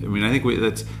mean, I think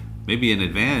that's maybe an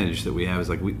advantage that we have is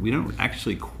like we don't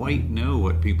actually quite know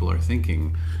what people are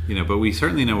thinking, but we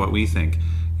certainly know what we think,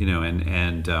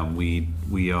 and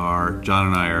we are John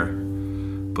and I are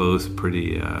both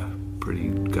pretty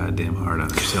goddamn hard on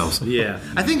ourselves. Yeah,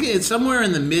 I think it's somewhere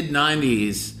in the mid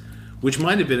 '90s. Which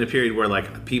might have been a period where,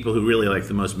 like, people who really like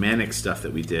the most manic stuff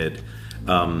that we did,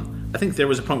 I think there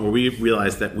was a point where we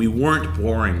realized that we weren't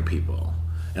boring people,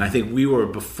 and I think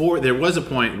there was a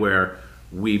point where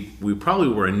we probably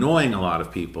were annoying a lot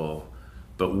of people,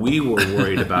 but we were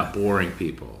worried about boring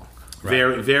people,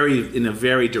 right. very in a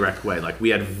very direct way. Like we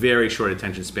had very short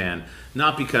attention span,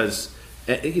 not because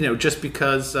just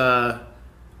because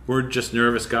we're just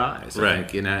nervous guys, right? I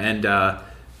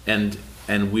think,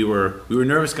 And we were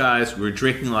nervous guys. We were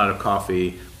drinking a lot of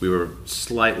coffee. We were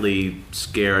slightly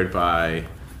scared by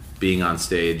being on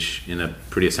stage in a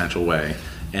pretty essential way,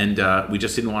 and we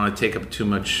just didn't want to take up too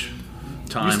much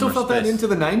time. You still felt that into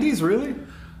the '90s, really?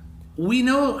 We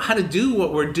know how to do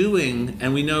what we're doing,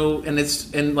 and we know,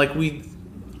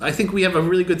 I think we have a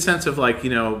really good sense of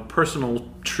personal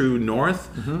true north.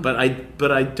 Mm-hmm.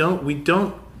 But we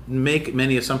don't make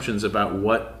many assumptions about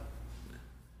what.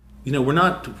 We're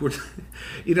not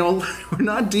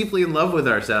deeply in love with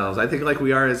ourselves. I think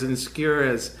we are as insecure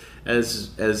as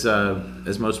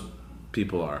most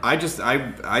people are. I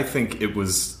think it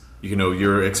was,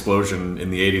 your explosion in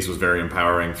the 80s was very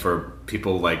empowering for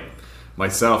people like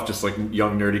myself, just like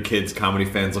young nerdy kids, comedy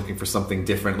fans looking for something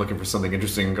different, looking for something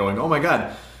interesting and going, oh my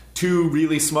God, two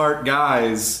really smart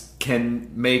guys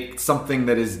can make something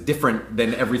that is different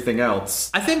than everything else.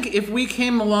 I think if we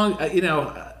came along,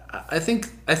 I think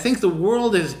the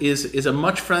world is a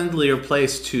much friendlier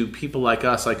place to people like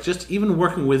us. Like just even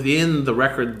working within the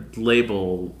record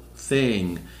label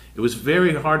thing, it was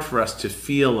very hard for us to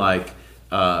feel like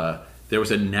there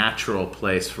was a natural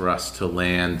place for us to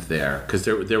land there because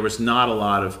there wasn't a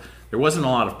lot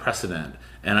of precedent.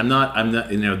 And I'm not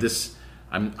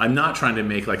trying to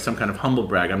make like some kind of humble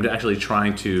brag. I'm actually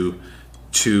trying to.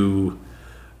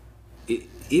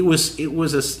 It was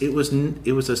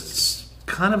a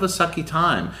kind of a sucky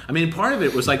time. I mean, part of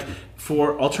it was like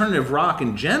for alternative rock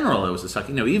in general, it was a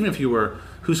sucky. Even if you were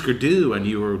Husker Du and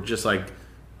you were just like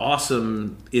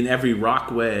awesome in every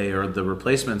rock way, or the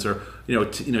Replacements, or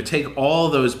take all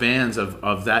those bands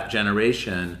of that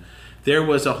generation. There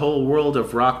was a whole world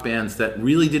of rock bands that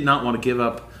really did not want to give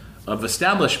up. Of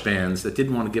established bands that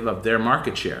didn't want to give up their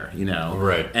market share,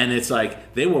 Right. And it's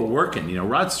like they were working.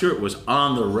 Rod Stewart was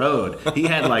on the road. He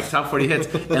had like top 40 hits,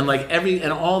 and like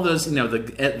all those,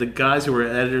 the guys who were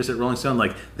editors at Rolling Stone,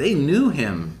 like they knew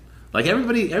him. Like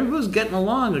everybody was getting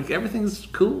along. Like everything's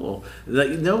cool.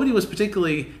 Like nobody was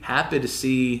particularly happy to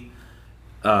see,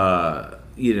 a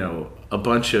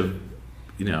bunch of,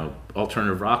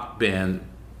 alternative rock band,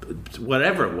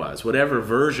 whatever it was, whatever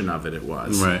version of it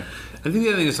was. Right. I think the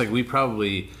other thing is we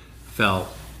probably felt,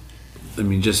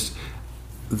 just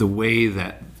the way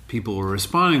that people were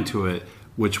responding to it,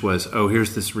 which was, oh,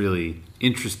 here's this really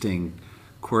interesting,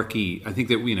 quirky. I think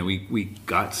that we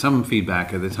got some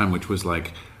feedback at the time, which was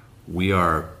like, we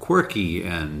are quirky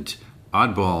and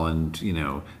oddball,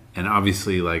 and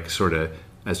obviously like sort of,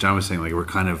 as John was saying, like we're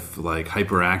kind of like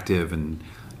hyperactive, and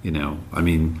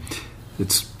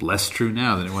it's less true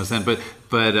now than it was then, but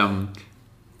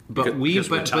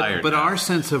our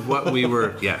sense of what we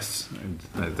were, yes,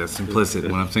 that's implicit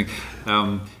in what I'm saying.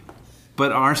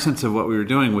 But our sense of what we were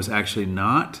doing was actually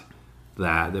not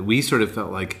that we sort of felt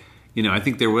like, I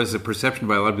think there was a perception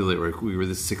by a lot of people that we were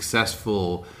this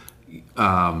successful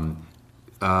kind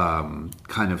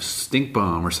of stink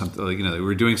bomb or something, like, we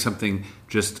were doing something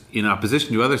just in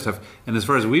opposition to other stuff. And as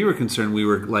far as we were concerned, we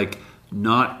were like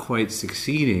not quite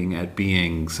succeeding at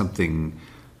being something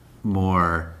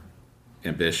more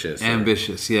ambitious,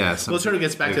 yeah. Well, it sort of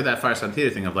gets back to that Fireside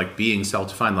Theater thing of like being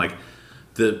self-defined. Like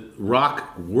the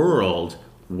rock world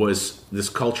was this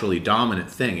culturally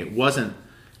dominant thing. It wasn't.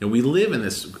 We live in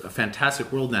this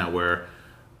fantastic world now where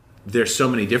there's so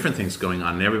many different things going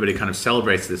on, and everybody kind of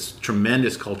celebrates this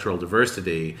tremendous cultural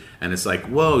diversity, and it's like,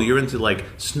 whoa, you're into like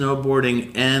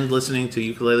snowboarding and listening to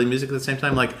ukulele music at the same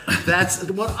time. Like, that's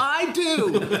what I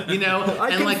do, you know. I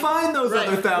can find those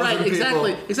other thousand people.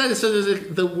 Exactly. So there's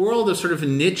the world of sort of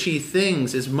niche-y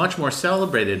things is much more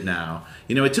celebrated now.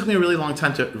 You know, it took me a really long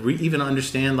time to even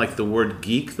understand like the word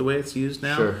geek the way it's used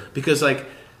now, Sure. because like.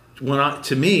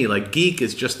 To me, like, geek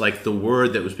is just like the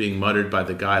word that was being muttered by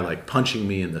the guy like punching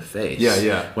me in the face.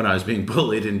 Yeah. When I was being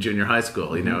bullied in junior high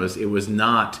school, you know, it was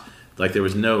not like there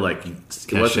was no like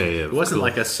it wasn't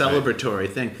like a celebratory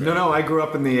thing. No, I grew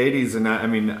up in the '80s, and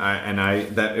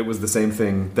that it was the same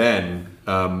thing then.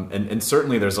 And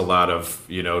certainly there's a lot of,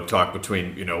 you know, talk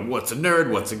between, you know, what's a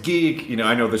nerd, what's a geek. You know,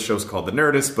 I know this show's called The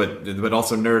Nerdist, but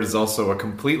also nerd is also a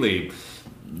completely,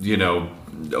 you know,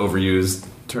 overused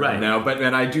term now. But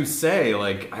I do say,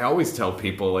 like, I always tell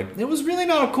people, like, it was really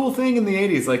not a cool thing in the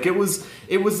 80s. Like, it was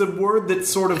a word that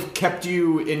sort of kept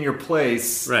you in your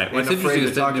place. Right. What's interesting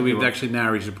is that we've actually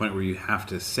now reached a point where you have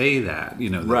to say that. You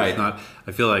know, that it's not.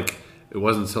 I feel like it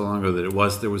wasn't so long ago that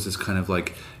there was this kind of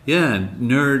like, yeah,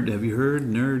 nerd. Have you heard?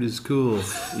 Nerd is cool.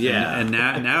 Yeah. And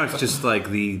now it's just like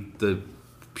the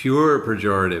pure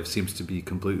pejorative seems to be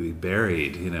completely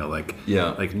buried. You know, like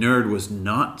nerd was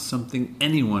not something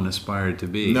anyone aspired to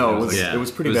be. No, it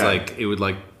was pretty bad. Like it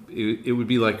would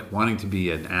be like wanting to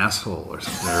be an asshole or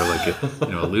something, or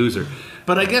like a loser.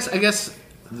 But I guess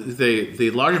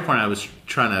the larger point I was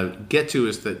trying to get to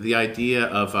is that the idea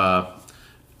of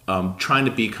trying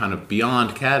to be kind of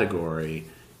beyond category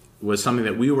was something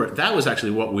that was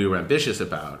actually what we were ambitious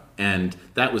about, and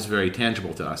that was very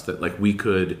tangible to us. That like we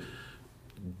could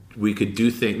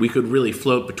do things, we could really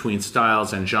float between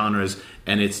styles and genres,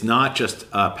 and it's not just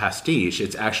a pastiche,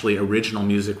 it's actually original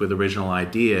music with original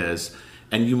ideas.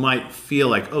 And you might feel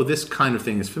like, oh, this kind of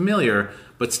thing is familiar,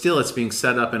 but still it's being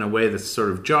set up in a way that's sort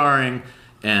of jarring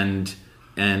and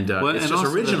it's just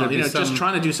original, you know, just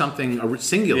trying to do something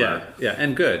singular. Yeah,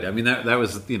 and good. I mean, that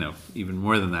was, you know, even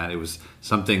more than that. It was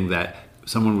something that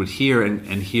someone would hear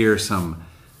and hear some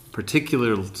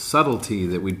particular subtlety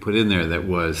that we'd put in there that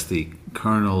was the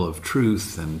kernel of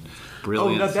truth and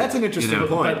brilliance. Oh, no, that's an interesting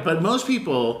point. But most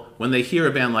people, when they hear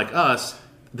a band like us,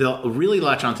 they'll really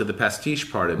latch onto the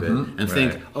pastiche part of it and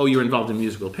think, oh, you're involved in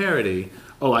musical parody.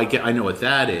 Oh, I know what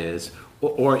that is.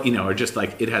 Or you know, or just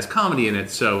like it has comedy in it,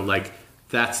 so like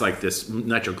that's like this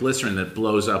nitroglycerin that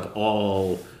blows up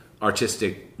all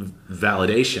artistic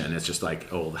validation. It's just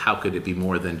like, oh, how could it be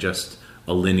more than just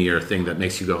a linear thing that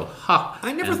makes you go, ha?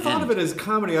 I never thought of it as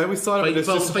comedy. I always thought of it as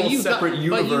just a whole separate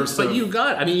universe. But you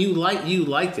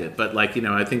liked it. But like, you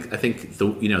know, I think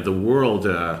the world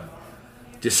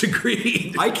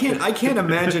disagreed. I can't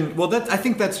imagine. Well, I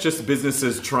think that's just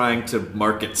businesses trying to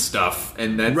market stuff,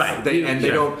 and that's right. They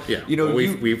don't. Yeah. You know, well,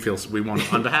 we feel we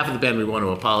want, on behalf of the band, we want to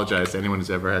apologize to anyone who's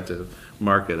ever had to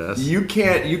market us. You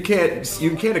can't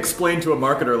explain to a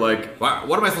marketer like,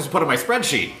 what am I supposed to put on my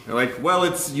spreadsheet? They're like, well,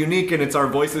 it's unique and it's our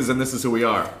voices and this is who we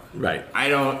are. Right. I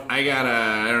don't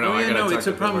know. It's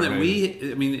a problem that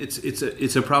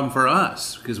it's a problem for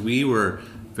us because we were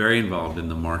very involved in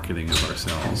the marketing of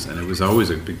ourselves, and it was always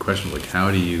a big question of like, how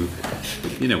do you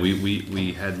know,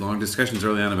 we had long discussions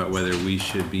early on about whether we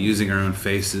should be using our own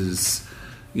faces,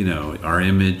 you know, our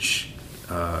image,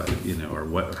 you know,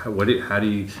 or how do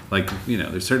you, like, you know,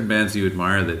 there's certain bands you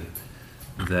admire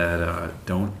that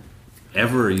don't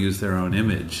ever use their own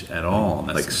image at all,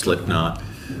 like Slipknot,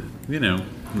 you know.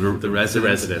 The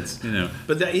residents, you know.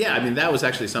 But that was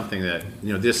actually something that,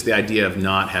 you know, the idea of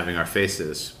not having our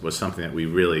faces was something that we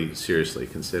really seriously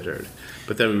considered.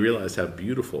 But then we realized how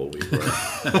beautiful we were,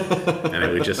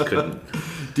 and we just couldn't.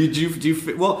 Do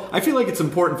you? Well, I feel like it's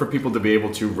important for people to be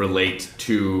able to relate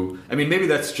to. I mean, maybe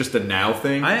that's just a now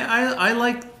thing. I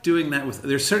like doing that with.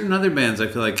 There's certain other bands. I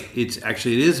feel like it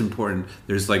is important.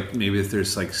 There's like maybe if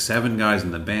there's like 7 guys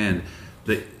in the band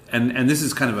that. And this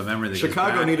is kind of a memory that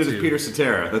Chicago needed a Peter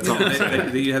Cetera. That's all I'm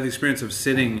saying. You have the experience of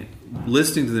sitting,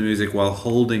 listening to the music while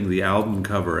holding the album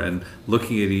cover and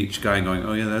looking at each guy and going,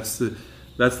 "Oh yeah, that's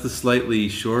the slightly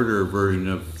shorter version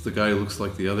of the guy who looks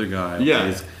like the other guy."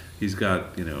 Yeah, he's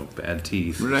got, you know, bad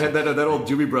teeth. I had that old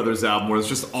Doobie Brothers album where it's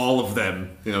just all of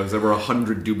them. You know, there's over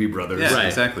 100 Doobie Brothers. Yeah, right.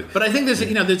 Exactly. But I think there's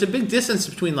a big distance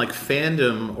between like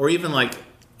fandom or even like,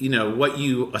 you know, what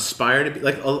you aspire to be.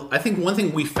 Like, I think one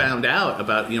thing we found out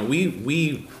about, you know,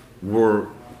 we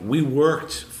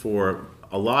worked for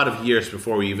a lot of years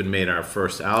before we even made our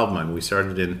first album. I mean,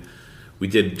 we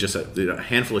did just a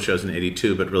handful of shows in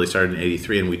 '82, but really started in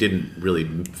 '83, and we didn't really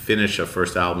finish a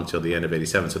first album until the end of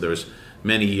 '87. So there was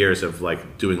many years of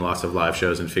like doing lots of live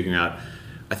shows and figuring out.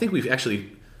 I think we've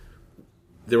actually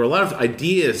there were a lot of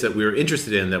ideas that we were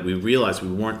interested in that we realized we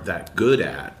weren't that good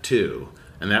at too,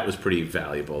 and that was pretty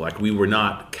valuable. Like we were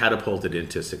not catapulted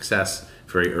into success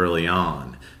very early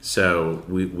on, so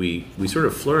we sort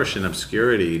of flourished in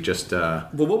obscurity. Just well,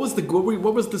 what was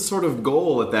the sort of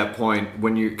goal at that point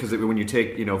when you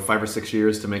take 5 or 6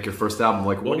 years to make your first album?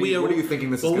 Like what are you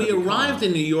thinking this is? Well, we arrived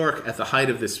in New York at the height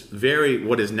of this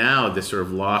what is now this sort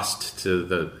of lost to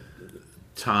the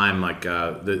time, like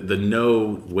the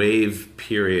no wave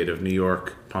period of New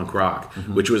York punk rock,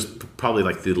 which was probably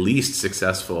like the least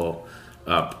successful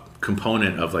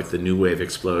component of like the new wave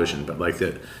explosion. But like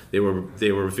they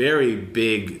were very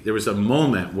big. There was a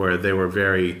moment where they were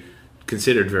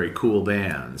considered very cool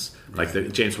bands, like the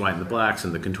James White and the Blacks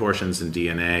and the Contortions and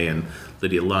DNA and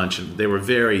Lydia Lunch, and they were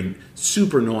very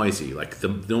super noisy, like the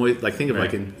noise, like think of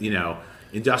like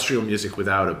industrial music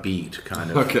without a beat,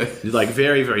 kind of. Okay. Like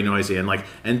very, very noisy,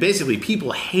 and basically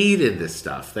people hated this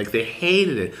stuff. Like they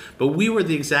hated it. But we were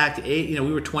the exact age,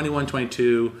 we were 21,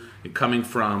 22, coming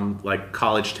from like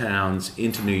college towns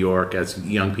into New York as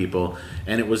young people,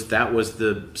 and that was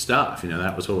the stuff.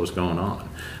 That was what was going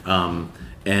on.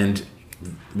 And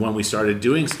when we started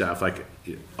doing stuff, like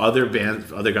other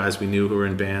guys we knew who were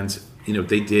in bands,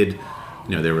 they did,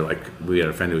 they were like, we had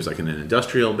a friend who was like in an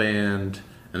industrial band.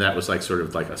 And that was like sort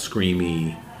of like a screamy.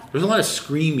 There was a lot of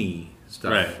screamy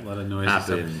stuff. Right, a lot of noise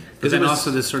happening. But then also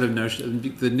this sort of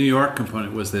notion, the New York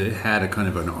component was that it had a kind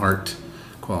of an art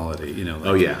quality,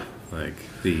 like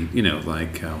the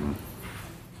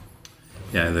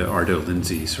the Ardo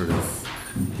Lindsay sort of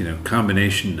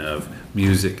combination of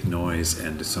music, noise,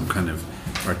 and some kind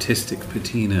of artistic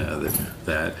patina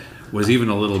that was even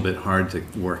a little bit hard to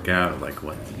work out. Like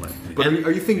what? But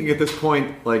are you thinking at this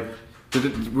point like?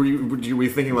 Were you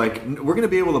thinking like we're going to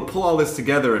be able to pull all this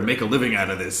together and make a living out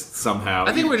of this somehow?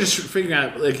 I think we're just figuring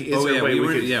out like is there a way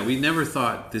we could... we never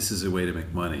thought this is a way to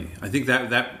make money. I think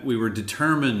that we were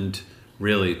determined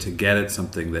really to get at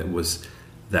something that was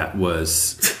that we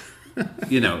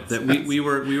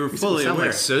were fully aware.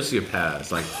 Like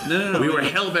sociopaths. Like no, we were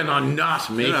hellbent on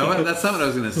not making. No, that's not what I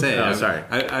was going to say. Oh, sorry.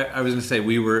 I was going to say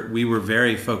we were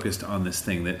very focused on this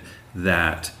thing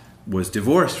that was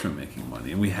divorced from making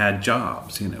money, and we had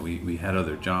jobs. We had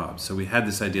other jobs, so we had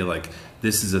this idea like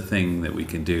this is a thing that we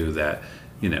can do that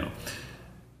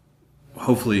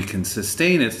hopefully can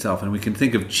sustain itself, and we can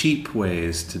think of cheap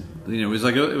ways to. It was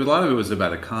like a lot of it was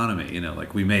about economy.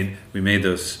 Like we made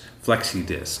those flexi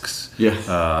discs.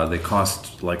 Yeah, they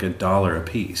cost like $1 a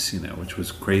piece. Which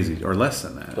was crazy, or less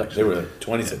than that. Like they were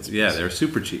 20 cents. Yeah, they were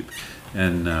super cheap,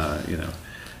 and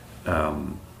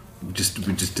we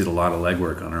just did a lot of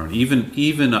legwork on our own,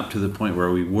 even up to the point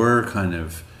where we were kind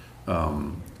of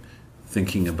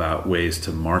thinking about ways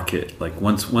to market. Like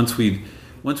once we'd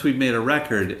made a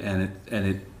record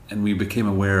and we became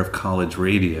aware of college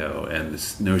radio and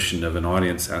this notion of an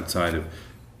audience outside of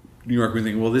New York, we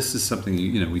think, well, this is something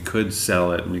we could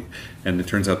sell it, and it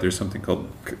turns out there's something called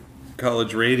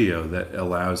college radio that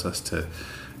allows us to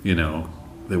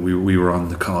that we were on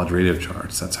the college radio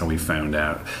charts. That's how we found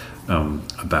out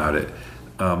about it.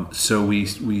 So we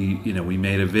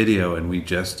made a video, and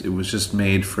it was just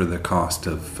made for the cost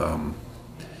of.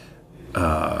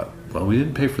 We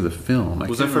didn't pay for the film.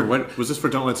 Was this for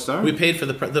Don't Let Starve? We paid for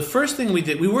the first thing we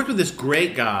did. We worked with this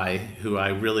great guy who I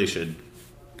really should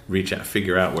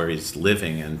figure out where he's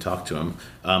living and talk to him.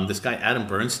 This guy Adam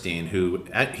Bernstein, who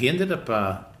he ended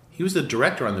up. He was the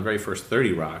director on the very first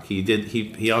 30 Rock.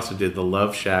 He also did the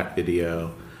Love Shack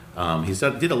video. He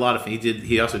did a lot of.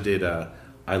 He also did.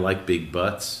 I Like Big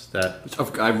Butts. That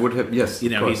I would have. Yes, he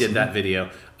did that video.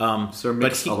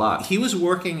 But a lot. He was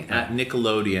working at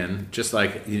Nickelodeon, just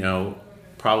like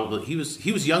probably he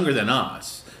was younger than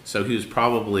us, so he was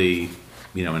probably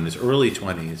in his early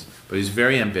 20s. But he was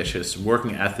very ambitious,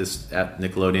 working at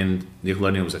Nickelodeon.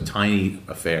 Nickelodeon was a tiny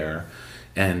affair,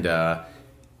 and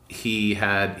he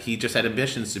just had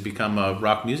ambitions to become a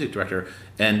rock music director,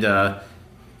 and rock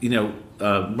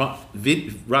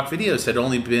videos had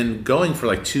only been going for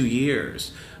like 2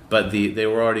 years, but it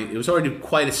was already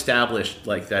quite established,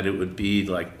 like that it would be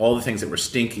like all the things that were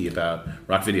stinky about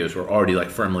rock videos were already like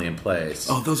firmly in place.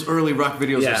 Oh, those early rock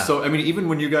videos were so. I mean, even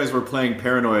when you guys were playing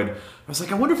Paranoid, I was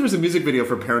like, I wonder if there's a music video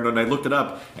for Paranoid, and I looked it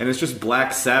up, and it's just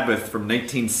Black Sabbath from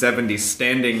 1970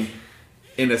 standing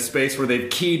in a space where they've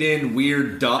keyed in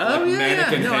weird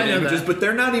mannequin head images, but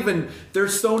they're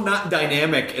so not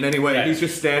dynamic in any way. Right. He's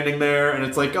just standing there, and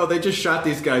it's like, they just shot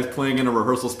these guys playing in a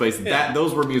rehearsal space. Yeah.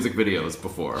 Those were music videos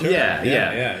before. Sure.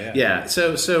 Yeah.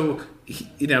 So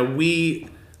we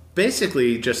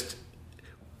basically just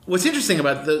What's interesting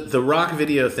about the rock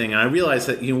video thing, and I realized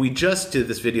that we just did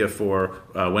this video for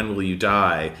When Will You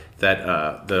Die,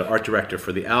 that the art director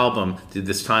for the album did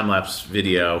this time-lapse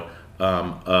video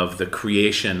of the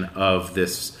creation of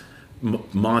this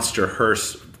monster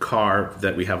hearse car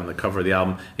that we have on the cover of the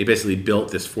album. He basically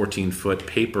built this 14-foot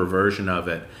paper version of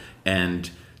it and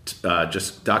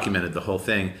just documented the whole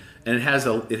thing. And it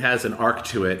has an arc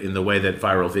to it in the way that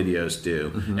viral videos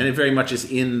do. Mm-hmm. And it very much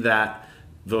is in that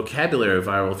vocabulary of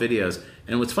viral videos.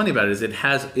 And what's funny about it is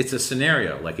it's a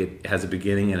scenario. Like, it has a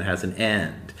beginning and it has an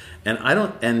end.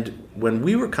 And when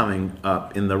we were coming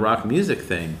up in the rock music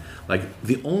thing, like,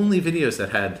 the only videos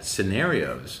that had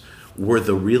scenarios were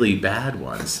the really bad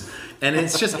ones. And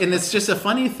it's just a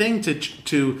funny thing to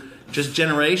just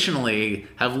generationally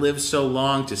have lived so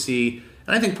long to see.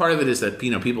 And I think part of it is that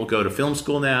people go to film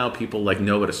school now. People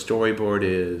know what a storyboard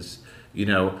is.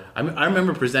 I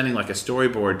remember presenting like a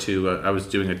storyboard to. I was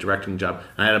doing a directing job,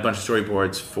 and I had a bunch of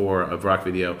storyboards for a rock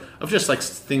video of just like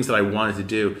things that I wanted to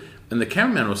do. And the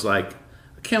cameraman was like,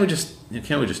 "Can't we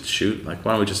just shoot? Like,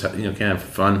 why don't we just can't have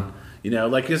fun?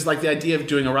 It's like the idea of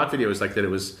doing a rock video was like that. It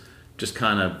was just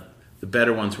kind of the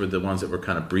better ones were the ones that were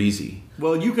kind of breezy.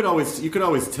 Well, you could always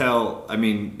tell. I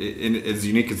mean, as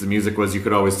unique as the music was, you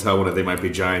could always tell when They Might Be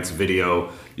Giants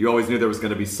video. You always knew there was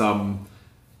going to be some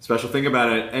special thing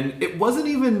about it, and it wasn't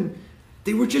even.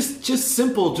 They were just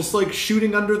simple, just like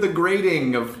shooting under the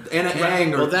grating of Anna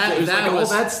Ang, or all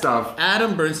that stuff.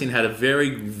 Adam Bernstein had a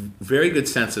very, very good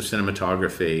sense of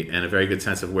cinematography and a very good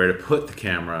sense of where to put the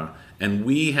camera, and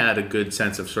we had a good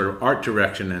sense of sort of art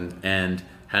direction and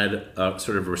had a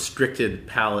sort of restricted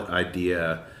palette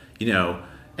idea,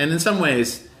 and in some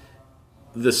ways,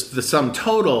 the sum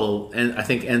total, and I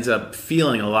think ends up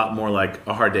feeling a lot more like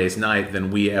A Hard Day's Night than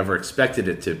we ever expected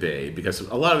it to be, because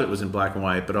a lot of it was in black and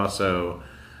white, but also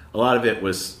a lot of it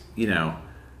was,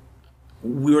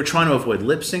 we were trying to avoid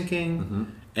lip syncing, mm-hmm.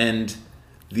 and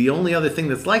the only other thing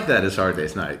that's like that is Hard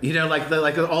Day's Night. There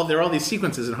are all these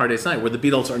sequences in Hard Day's Night where the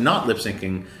Beatles are not lip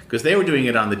syncing because they were doing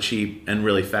it on the cheap and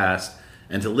really fast.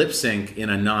 And to lip sync in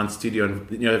a non-studio,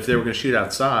 if they were going to shoot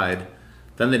outside,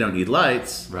 then they don't need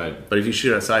lights. Right. But if you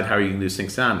shoot outside, how are you going to do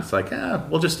sync sound? It's like,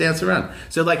 we'll just dance around.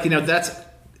 So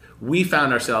we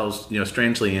found ourselves,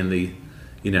 strangely in the,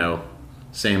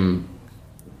 same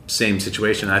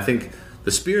situation. I think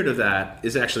the spirit of that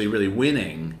is actually really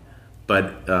winning,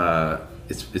 but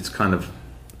it's kind of,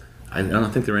 I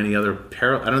don't think there are any other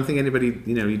parallel. I don't think anybody,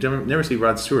 you never see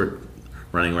Rod Stewart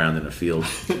running around in a field.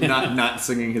 not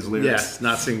singing his lyrics. Yes,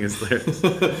 not singing his lyrics.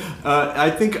 I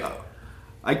think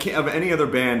I can't of any other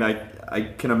band. I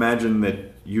can imagine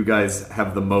that you guys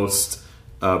have the most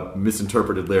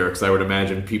misinterpreted lyrics. I would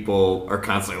imagine people are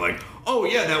constantly like, "Oh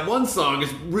yeah, that one song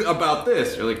is about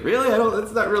this." You're like, "Really?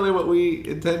 That's not really what we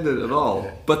intended at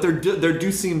all." But there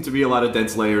do seem to be a lot of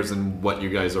dense layers in what you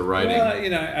guys are writing. Well,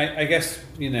 I guess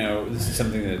this is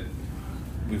something that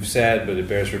we've said, but it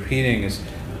bears repeating. Is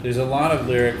there's a lot of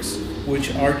lyrics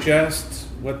which are just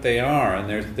what they are, and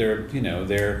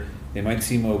they might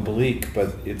seem oblique,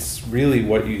 but it's really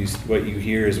what you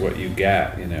hear is what you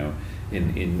get,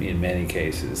 in many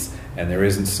cases, and there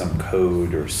isn't some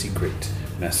code or secret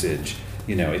message.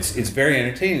 It's very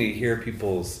entertaining to hear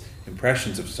people's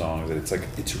impressions of songs, and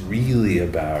it's really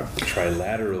about the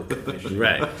trilateral commission.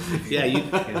 Right.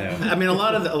 Yeah. I mean, a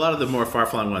lot of the more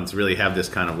far-flung ones really have this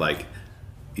kind of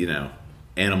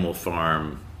Animal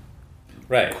Farm.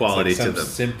 Right, quality to them.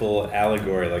 Simple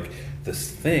allegory, like this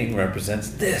thing represents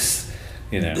this.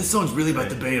 This song's really about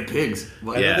the Bay of Pigs.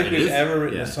 Well, I don't think we've ever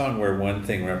written a song where one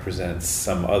thing represents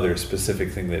some other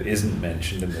specific thing that isn't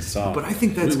mentioned in the song. But I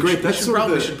think that's great.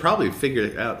 We should probably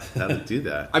figure out how to do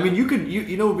that. I mean,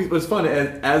 it was fun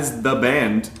as the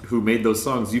band who made those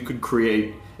songs. You could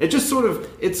create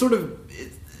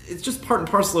it's just part and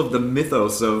parcel of the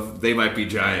mythos of They Might Be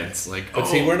Giants.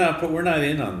 See, we're not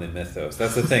in on the mythos.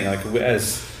 That's the thing.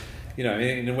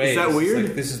 In a way, is that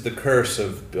weird? This is the curse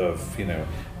of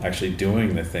actually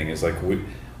doing the thing. Is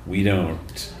we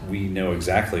know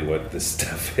exactly what this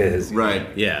stuff is. Right.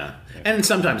 Yeah. And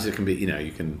sometimes it can be,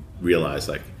 you can realize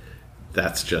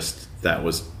that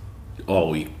was all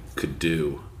we could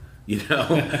do. We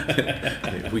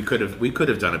could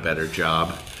have done a better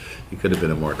job. It could have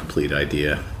been a more complete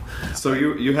idea. So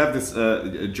you have this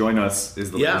Join Us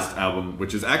is the latest album,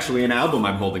 which is actually an album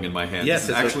I'm holding in my hand. Yes,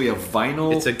 it's actually a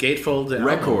vinyl. It's a gatefold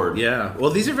record. Album. Yeah.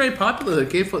 Well, these are very popular. The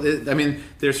gatefold. I mean,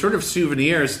 they're sort of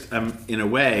souvenirs in a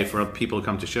way for people who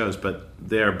come to shows, but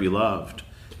they're beloved.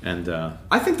 And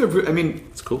I think they're. I mean,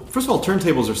 it's cool. First of all,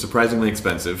 turntables are surprisingly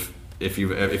expensive. If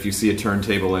you see a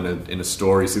turntable in a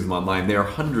store, you see them online. They are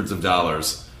hundreds of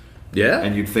dollars. Yeah.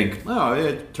 And you'd think, oh,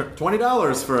 yeah,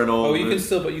 $20 for an old. Oh, you can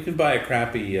still, but you can buy a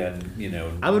crappy,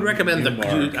 I would recommend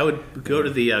Newmark. I would go to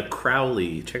the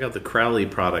Crowley. Check out the Crowley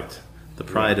product, the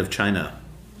Pride of China.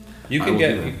 You can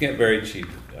get very cheap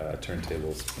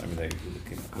turntables. I mean,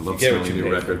 I love selling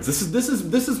new records. This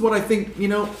is what I think.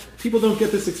 People don't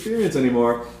get this experience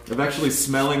anymore of actually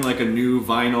smelling like a new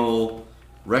vinyl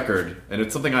record, and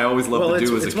it's something I always loved to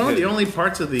do as a kid. It's one of the only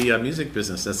parts of the music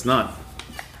business that's not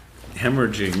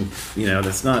hemorrhaging.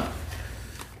 That's not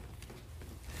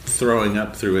throwing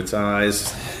up through its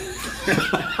eyes.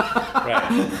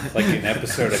 Right, like an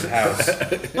episode of House.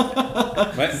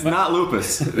 It's not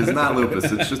lupus. It's not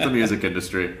lupus. It's just the music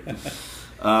industry.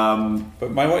 But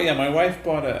my wife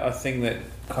bought a thing that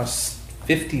costs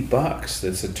 $50.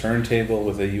 It's a turntable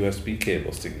with a USB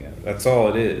cable sticking out. That's all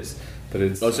it is. But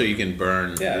it's so you can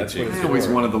burn. Yeah, that's what it's I always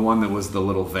wanted the one that was the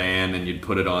little van, and you'd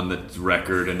put it on the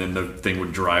record, and then the thing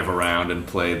would drive around and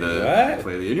play the.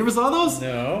 What? You never saw those?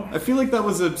 No. I feel like that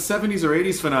was a 70s or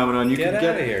 80s phenomenon. Get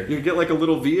outta here. You'd get like a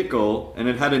little vehicle, and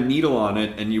it had a needle on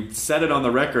it, and you set it on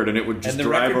the record, and it would just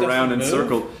drive around in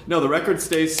circles. No, the record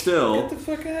stays still. Get the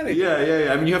fuck out of here.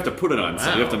 Yeah. I mean, you have to put it on. Wow.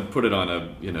 So you have to put it on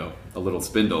a little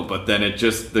spindle, but then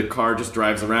the car just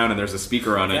drives around, and there's a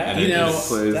speaker on it, and it just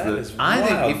plays that the. Is I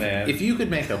wild, think if you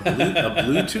could make a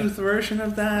Bluetooth version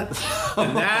of that,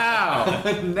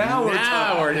 now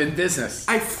we're in business.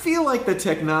 I feel like the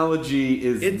technology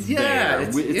is there.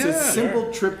 It's a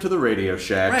simple trip to the Radio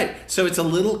Shack. Right. So it's a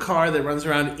little car that runs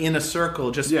around in a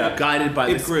circle, just guided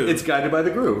by the groove. It's guided by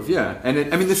the groove, yeah. And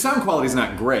the sound quality is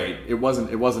not great. It wasn't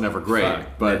ever great,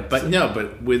 but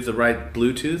with the right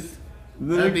Bluetooth.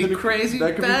 That'd be crazy,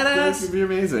 badass. That could be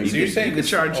amazing. So you're saying you could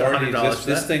charge $100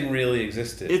 this thing really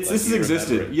existed? This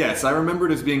existed. Yes, I remember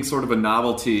it as being sort of a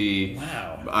novelty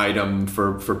item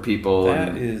for people.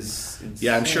 That is insane.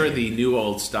 Yeah, I'm sure the new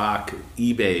old stock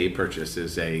eBay purchase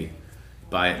is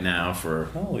buy it now for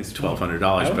 $1,200.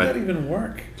 How would that even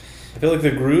work? I feel like the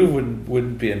groove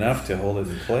wouldn't be enough to hold it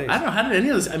in place. I don't know, how did any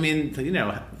of this... I mean, those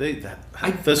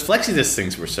flexi-disc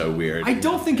things were so weird. I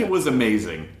don't think it was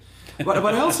amazing. But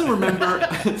I also remember.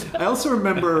 Was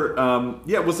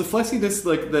the flexi disc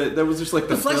like that was just like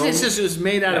the flexi disc was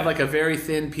made out of like a very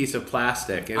thin piece of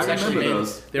plastic. It was I remember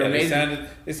those.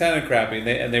 They sounded crappy,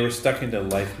 and they were stuck into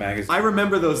Life magazine. I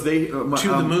remember those. They to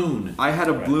the moon. I had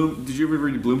a Bloom. Did you ever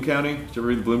read Bloom County? Did you ever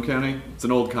read Bloom County? It's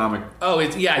an old comic. Oh, I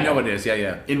know what it is.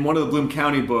 Yeah. In one of the Bloom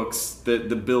County books, the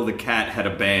Bill the Cat had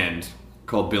a band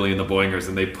called Billy and the Boingers,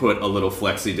 and they put a little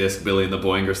flexi disc Billy and the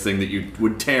Boingers thing that you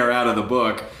would tear out of the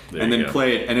book and then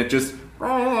play it, and it just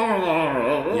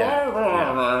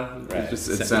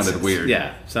it sounded weird.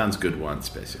 Yeah, sounds good once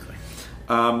basically.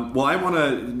 Well, I want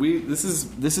to.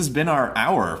 This has been our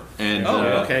hour, and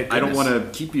okay. I don't want to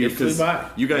keep you because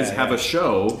you guys have a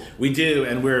show. We do,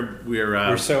 and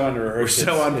we're so under rehearsed. We're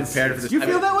so unprepared for this. Do you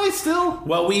feel that way still?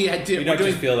 Well, we do. We don't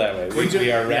just feel that way.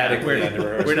 We are radically under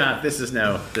rehearsed. We're not. This is.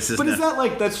 But is that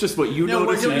like that's just what you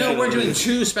notice? We're doing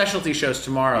 2 specialty shows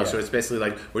tomorrow, so it's basically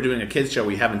like we're doing a kids show.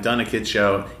 We haven't done a kids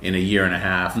show in a year and a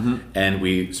half, and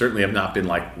we certainly have not been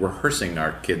like rehearsing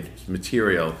our kids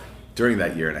material during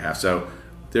that year and a half. So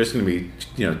there's going to be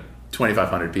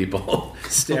 2,500 people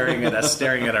staring at us,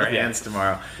 staring at our hands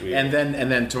tomorrow, and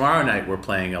then tomorrow night we're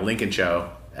playing a Lincoln show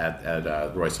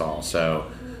at Royce Hall. So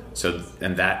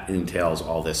and that entails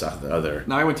all this other.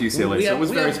 Now I went to UCLA, so it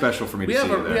was very special for me to see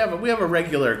you there. We have a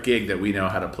regular gig that we know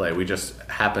how to play. We just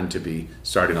happen to be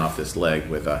starting off this leg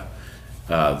with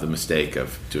the mistake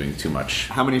of doing too much.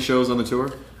 How many shows on the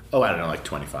tour? Oh, I don't know, like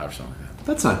 25 or something like that.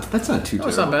 That's not too terrible.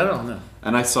 It's not bad at all, no.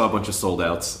 And I saw a bunch of sold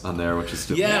outs on there, which is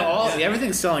still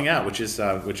everything's selling out, which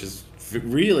is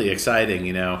really exciting.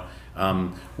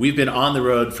 We've been on the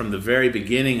road from the very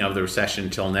beginning of the recession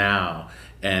till now,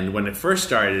 and when it first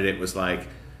started, it was like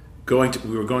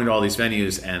we were going to all these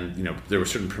venues, and there were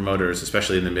certain promoters,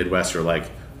 especially in the Midwest, who were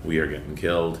like, we are getting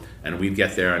killed, and we'd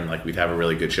get there and like we'd have a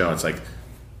really good show. And it's like,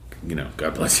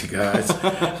 God bless you guys.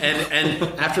 and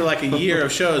after like a year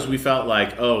of shows, we felt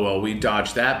like, oh, well, we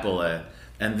dodged that bullet.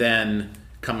 And then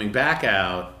coming back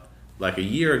out like a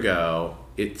year ago,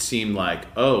 it seemed like,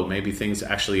 oh, maybe things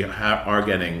actually are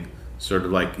getting sort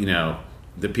of like,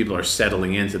 the people are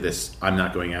settling into this I'm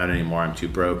not going out anymore, I'm too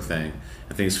broke thing.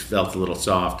 And things felt a little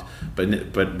soft. But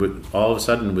all of a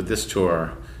sudden with this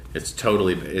tour,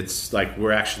 it's like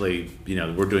we're actually,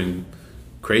 we're doing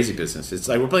crazy business. It's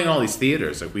like we're playing all these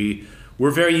theaters. Like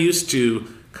we're very used to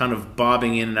kind of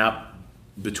bobbing in and out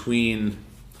between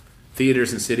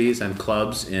theaters in cities and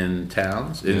clubs in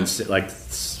towns, in like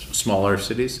smaller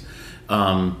cities,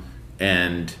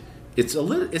 and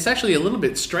it's actually a little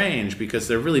bit strange because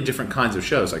they're really different kinds of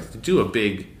shows. Like to do a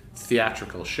big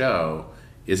theatrical show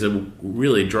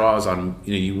really draws on,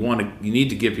 you need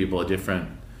to give people a different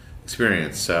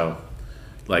experience. So,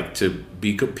 like, to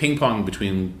be ping pong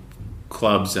between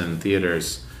clubs and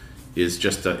theaters is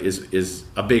just is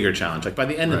a bigger challenge. Like, by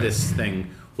the end of this thing,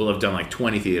 we'll have done like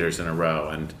 20 theaters in a row,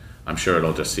 and I'm sure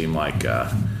it'll just seem like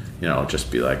it'll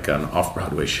just be like an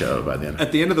off-Broadway show by the end.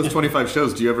 At the end of those 25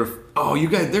 shows, do you ever? Oh, you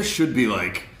guys, there should be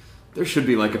like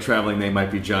a Traveling They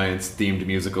Might Be Giants themed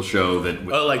musical show that.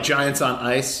 Like Giants on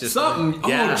Ice, just something.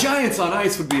 Yeah. Oh, Giants on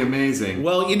Ice would be amazing.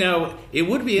 Well, it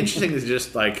would be interesting to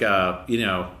just like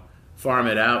farm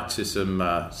it out to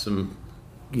some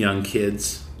young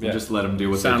kids. Yeah. Just let them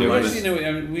do what they Sound do. wise.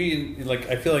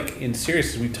 I feel like in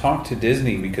Sirius we talk to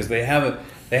Disney because they have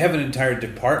an entire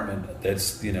department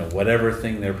that's whatever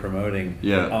thing they're promoting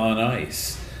on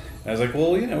Ice. And I was like,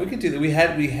 well, we could do that. We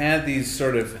had these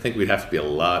sort of. I think we'd have to be a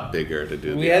lot bigger to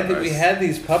do. We had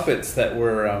these puppets that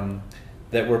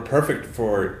were perfect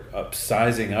for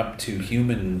sizing up to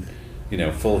human,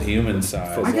 full human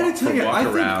size. I gotta tell you,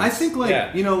 I think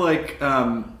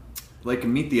like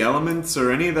Meet the Elements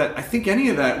or any of that. I think any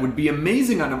of that would be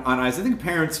amazing on Ice. I think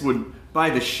parents would buy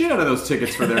the shit out of those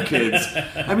tickets for their kids.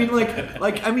 I mean, well,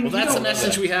 that's the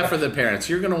message we have for the parents.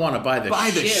 You're going to want to buy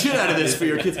the shit out of this for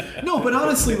your kids. No, but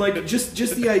honestly, like just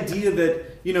the idea that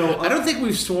I don't think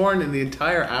we've sworn in the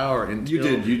entire hour. You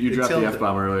did. You dropped the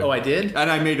F-bomb earlier. Oh, I did.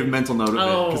 And I made a mental note of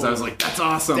it because I was like, "That's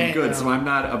awesome, damn. Good." So I'm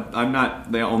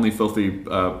not the only filthy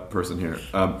person here.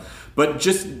 But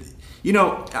just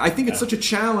I think it's such a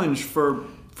challenge for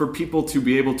people to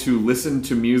be able to listen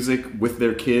to music with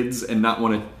their kids and not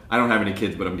want to. I don't have any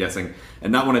kids, but I'm guessing,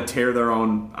 and not want to tear their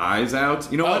own eyes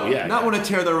out. Not want to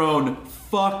tear their own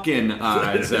fucking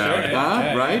eyes out,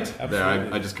 huh? Right? There,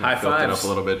 I just kind of filled it up a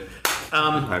little bit.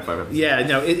 High five. Yeah,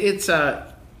 no,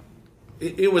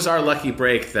 it was our lucky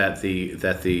break that the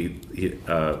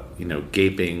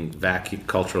gaping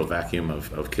cultural vacuum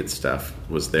of kids stuff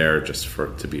was there just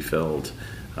to be filled.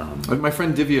 My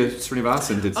friend Divya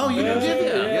Srinivasan did. You know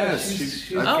Divya? Yes, she's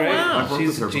wow,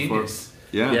 she's a genius. Before.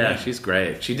 Yeah, she's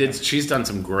great. She's done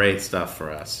some great stuff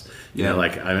for us.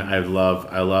 I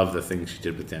love the things she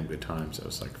did with Damn Good Times. It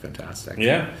was like fantastic.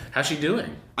 Yeah. How's she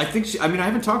doing? I think I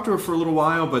haven't talked to her for a little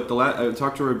while, but I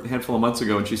talked to her a handful of months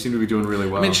ago, and she seemed to be doing really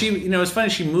well. I mean, it's funny.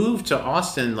 She moved to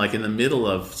Austin like in the middle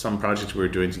of some projects we were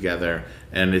doing together,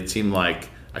 and it seemed like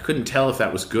I couldn't tell if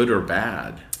that was good or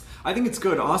bad. I think it's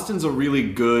good. Austin's a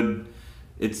really good.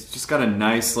 It's just got a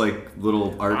nice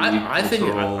little arty. I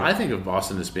think of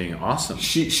Boston as being awesome.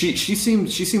 She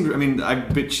seemed. I mean, I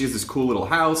bet she has this cool little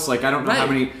house. Like I don't know how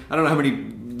many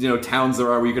towns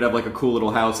there are where you could have like a cool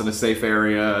little house in a safe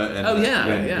area.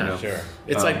 And, sure.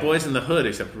 It's like Boys in the Hood,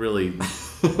 except really,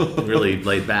 really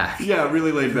laid back. Yeah,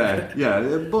 really laid back. Yeah,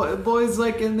 boys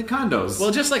like in the condos.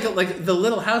 Well, just like the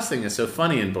little house thing is so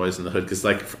funny in Boys in the Hood because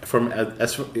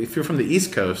if you're from the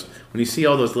East Coast, when you see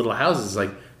all those little houses, it's like.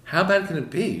 How bad can it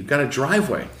be? You've got a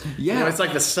driveway. Yeah. It's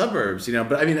like the suburbs,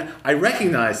 But I mean, I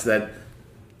recognize that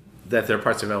there are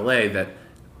parts of LA that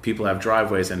people have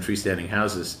driveways and freestanding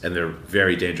houses, and they're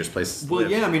very dangerous places to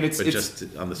live. Yeah, I mean, it's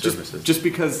just on the surfaces. Just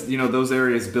because, those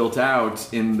areas built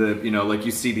out in the, like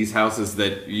you see these houses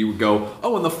that you would go,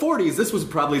 oh, in the 40s, this was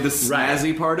probably the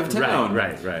snazzy part of town.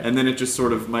 Right. And then it just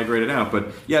sort of migrated out.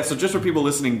 But yeah, so just for people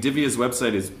listening, Divya's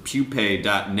website is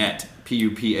pupae.net.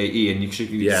 PUPAE, and you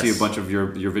can see a bunch of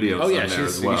your videos on there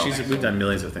as well. We've done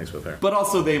millions of things with her. But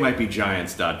also,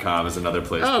 theymightbegiants.com is another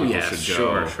place people should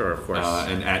go. Sure, of course.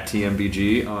 And at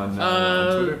TMBG on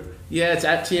Twitter. Yeah, it's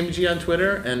at TMBG on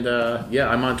Twitter, and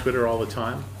I'm on Twitter all the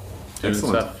time. Doing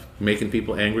stuff, making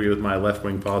people angry with my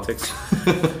left-wing politics.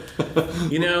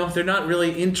 They're not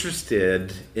really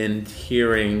interested in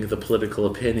hearing the political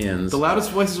opinions. The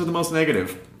loudest voices are the most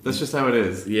negative. That's just how it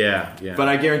is. Yeah. But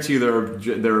I guarantee you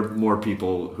there are more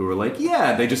people who are like,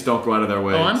 they just don't go out of their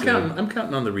way. Oh, I'm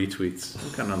counting on the retweets.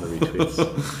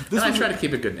 And I try to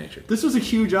keep it good-natured. This was a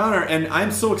huge honor, and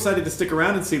I'm so excited to stick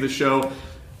around and see the show.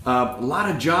 A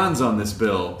lot of Johns on this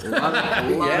bill. A lot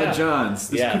of Johns.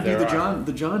 This could be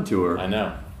the John tour. I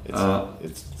know.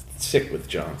 It's sick with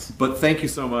Johns. But thank you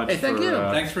so much. Hey, thank you.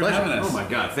 Thanks for having us. Oh my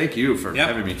God, thank you for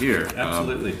having me here.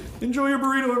 Absolutely. Enjoy your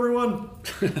burrito, everyone.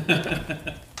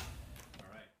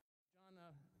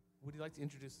 Would you like to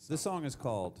introduce the song? Is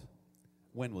called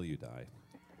When Will You Die?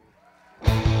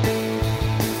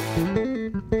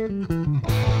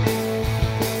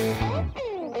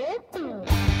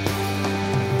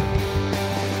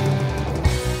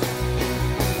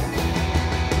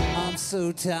 I'm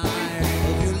so tired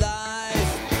of your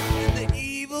life and the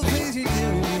evil things you do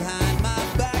behind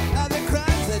my back. Are the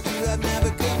crimes that you have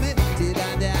never committed?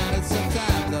 I doubt it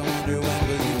sometimes. I wonder when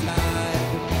will you die?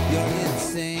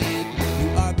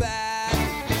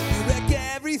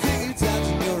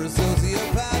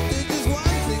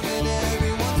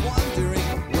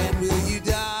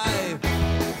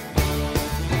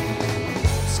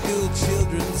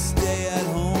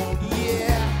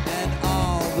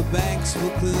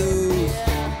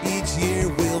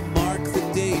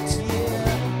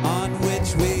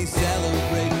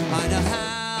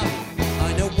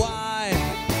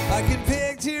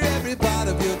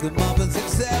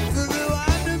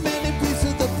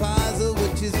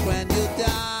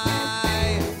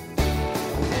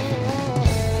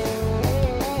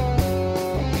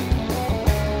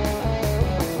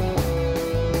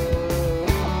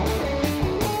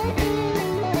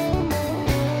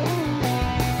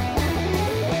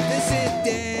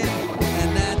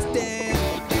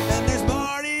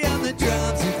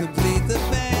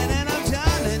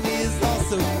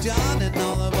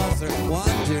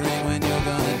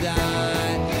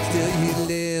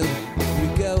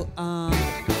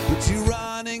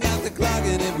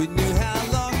 we knew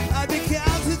how long I'd be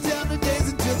counting down the days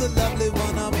until the lovely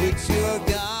one on which you're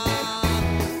gone.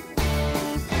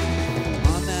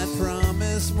 On that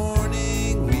promised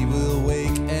morning, we will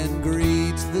wake and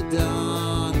greet the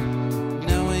dawn,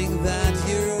 knowing that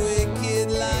your wicked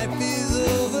life is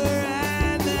over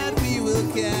and that we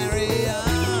will carry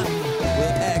on.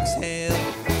 We'll exhale,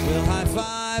 we'll high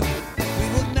five, we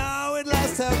will know at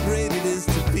last how great it is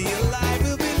to be alive.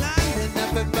 We'll be lining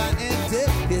up and buying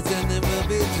tickets, and then we'll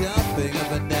be jumping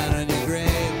up and down on your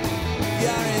grave.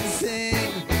 You're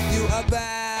insane, you are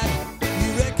bad,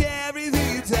 you wreck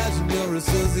everything you touch, and you're a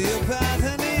sociopath.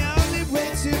 And the only way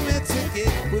to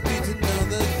mitigate would be to know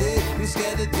the day you're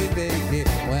scared to do, baby.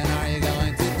 When are you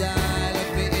going to die?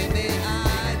 Look me in the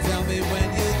eye, tell me when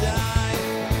you die.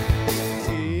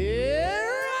 Yeah.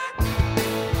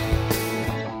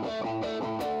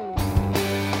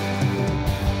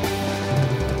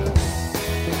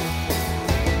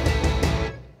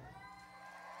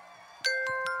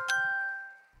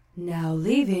 Now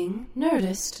leaving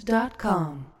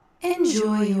Nerdist.com.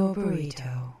 Enjoy your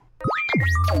burrito.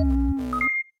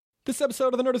 This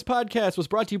episode of the Nerdist Podcast was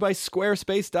brought to you by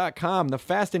Squarespace.com, the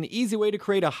fast and easy way to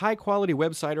create a high-quality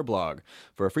website or blog.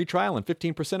 For a free trial and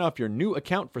 15% off your new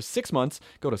account for 6 months,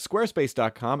 go to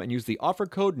Squarespace.com and use the offer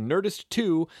code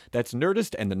NERDIST2. That's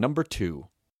Nerdist and the number 2.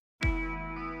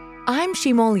 I'm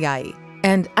Shimol Yai,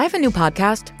 and I have a new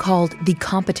podcast called The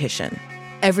Competition.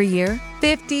 Every year,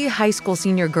 50 high school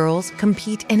senior girls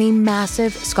compete in a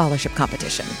massive scholarship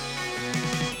competition.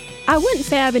 I wouldn't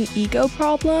say I have an ego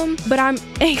problem, but I'm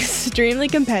extremely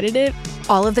competitive.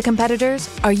 All of the competitors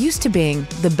are used to being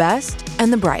the best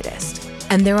and the brightest,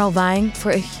 and they're all vying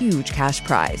for a huge cash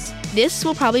prize. This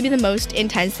will probably be the most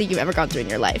intense thing you've ever gone through in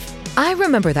your life. I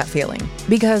remember that feeling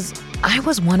because I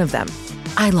was one of them.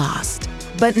 I lost.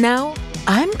 But now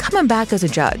I'm coming back as a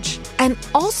judge and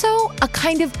also a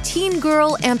kind of teen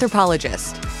girl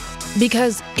anthropologist.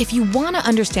 Because if you want to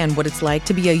understand what it's like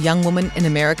to be a young woman in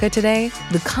America today,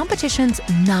 the competition's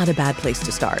not a bad place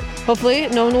to start. Hopefully,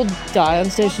 no one will die on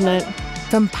stage tonight.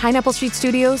 From Pineapple Street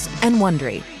Studios and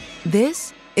Wondery,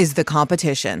 this is The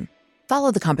Competition.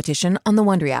 Follow The Competition on the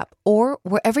Wondery app or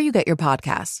wherever you get your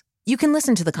podcasts. You can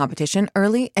listen to The Competition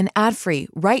early and ad-free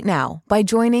right now by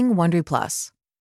joining Wondery Plus.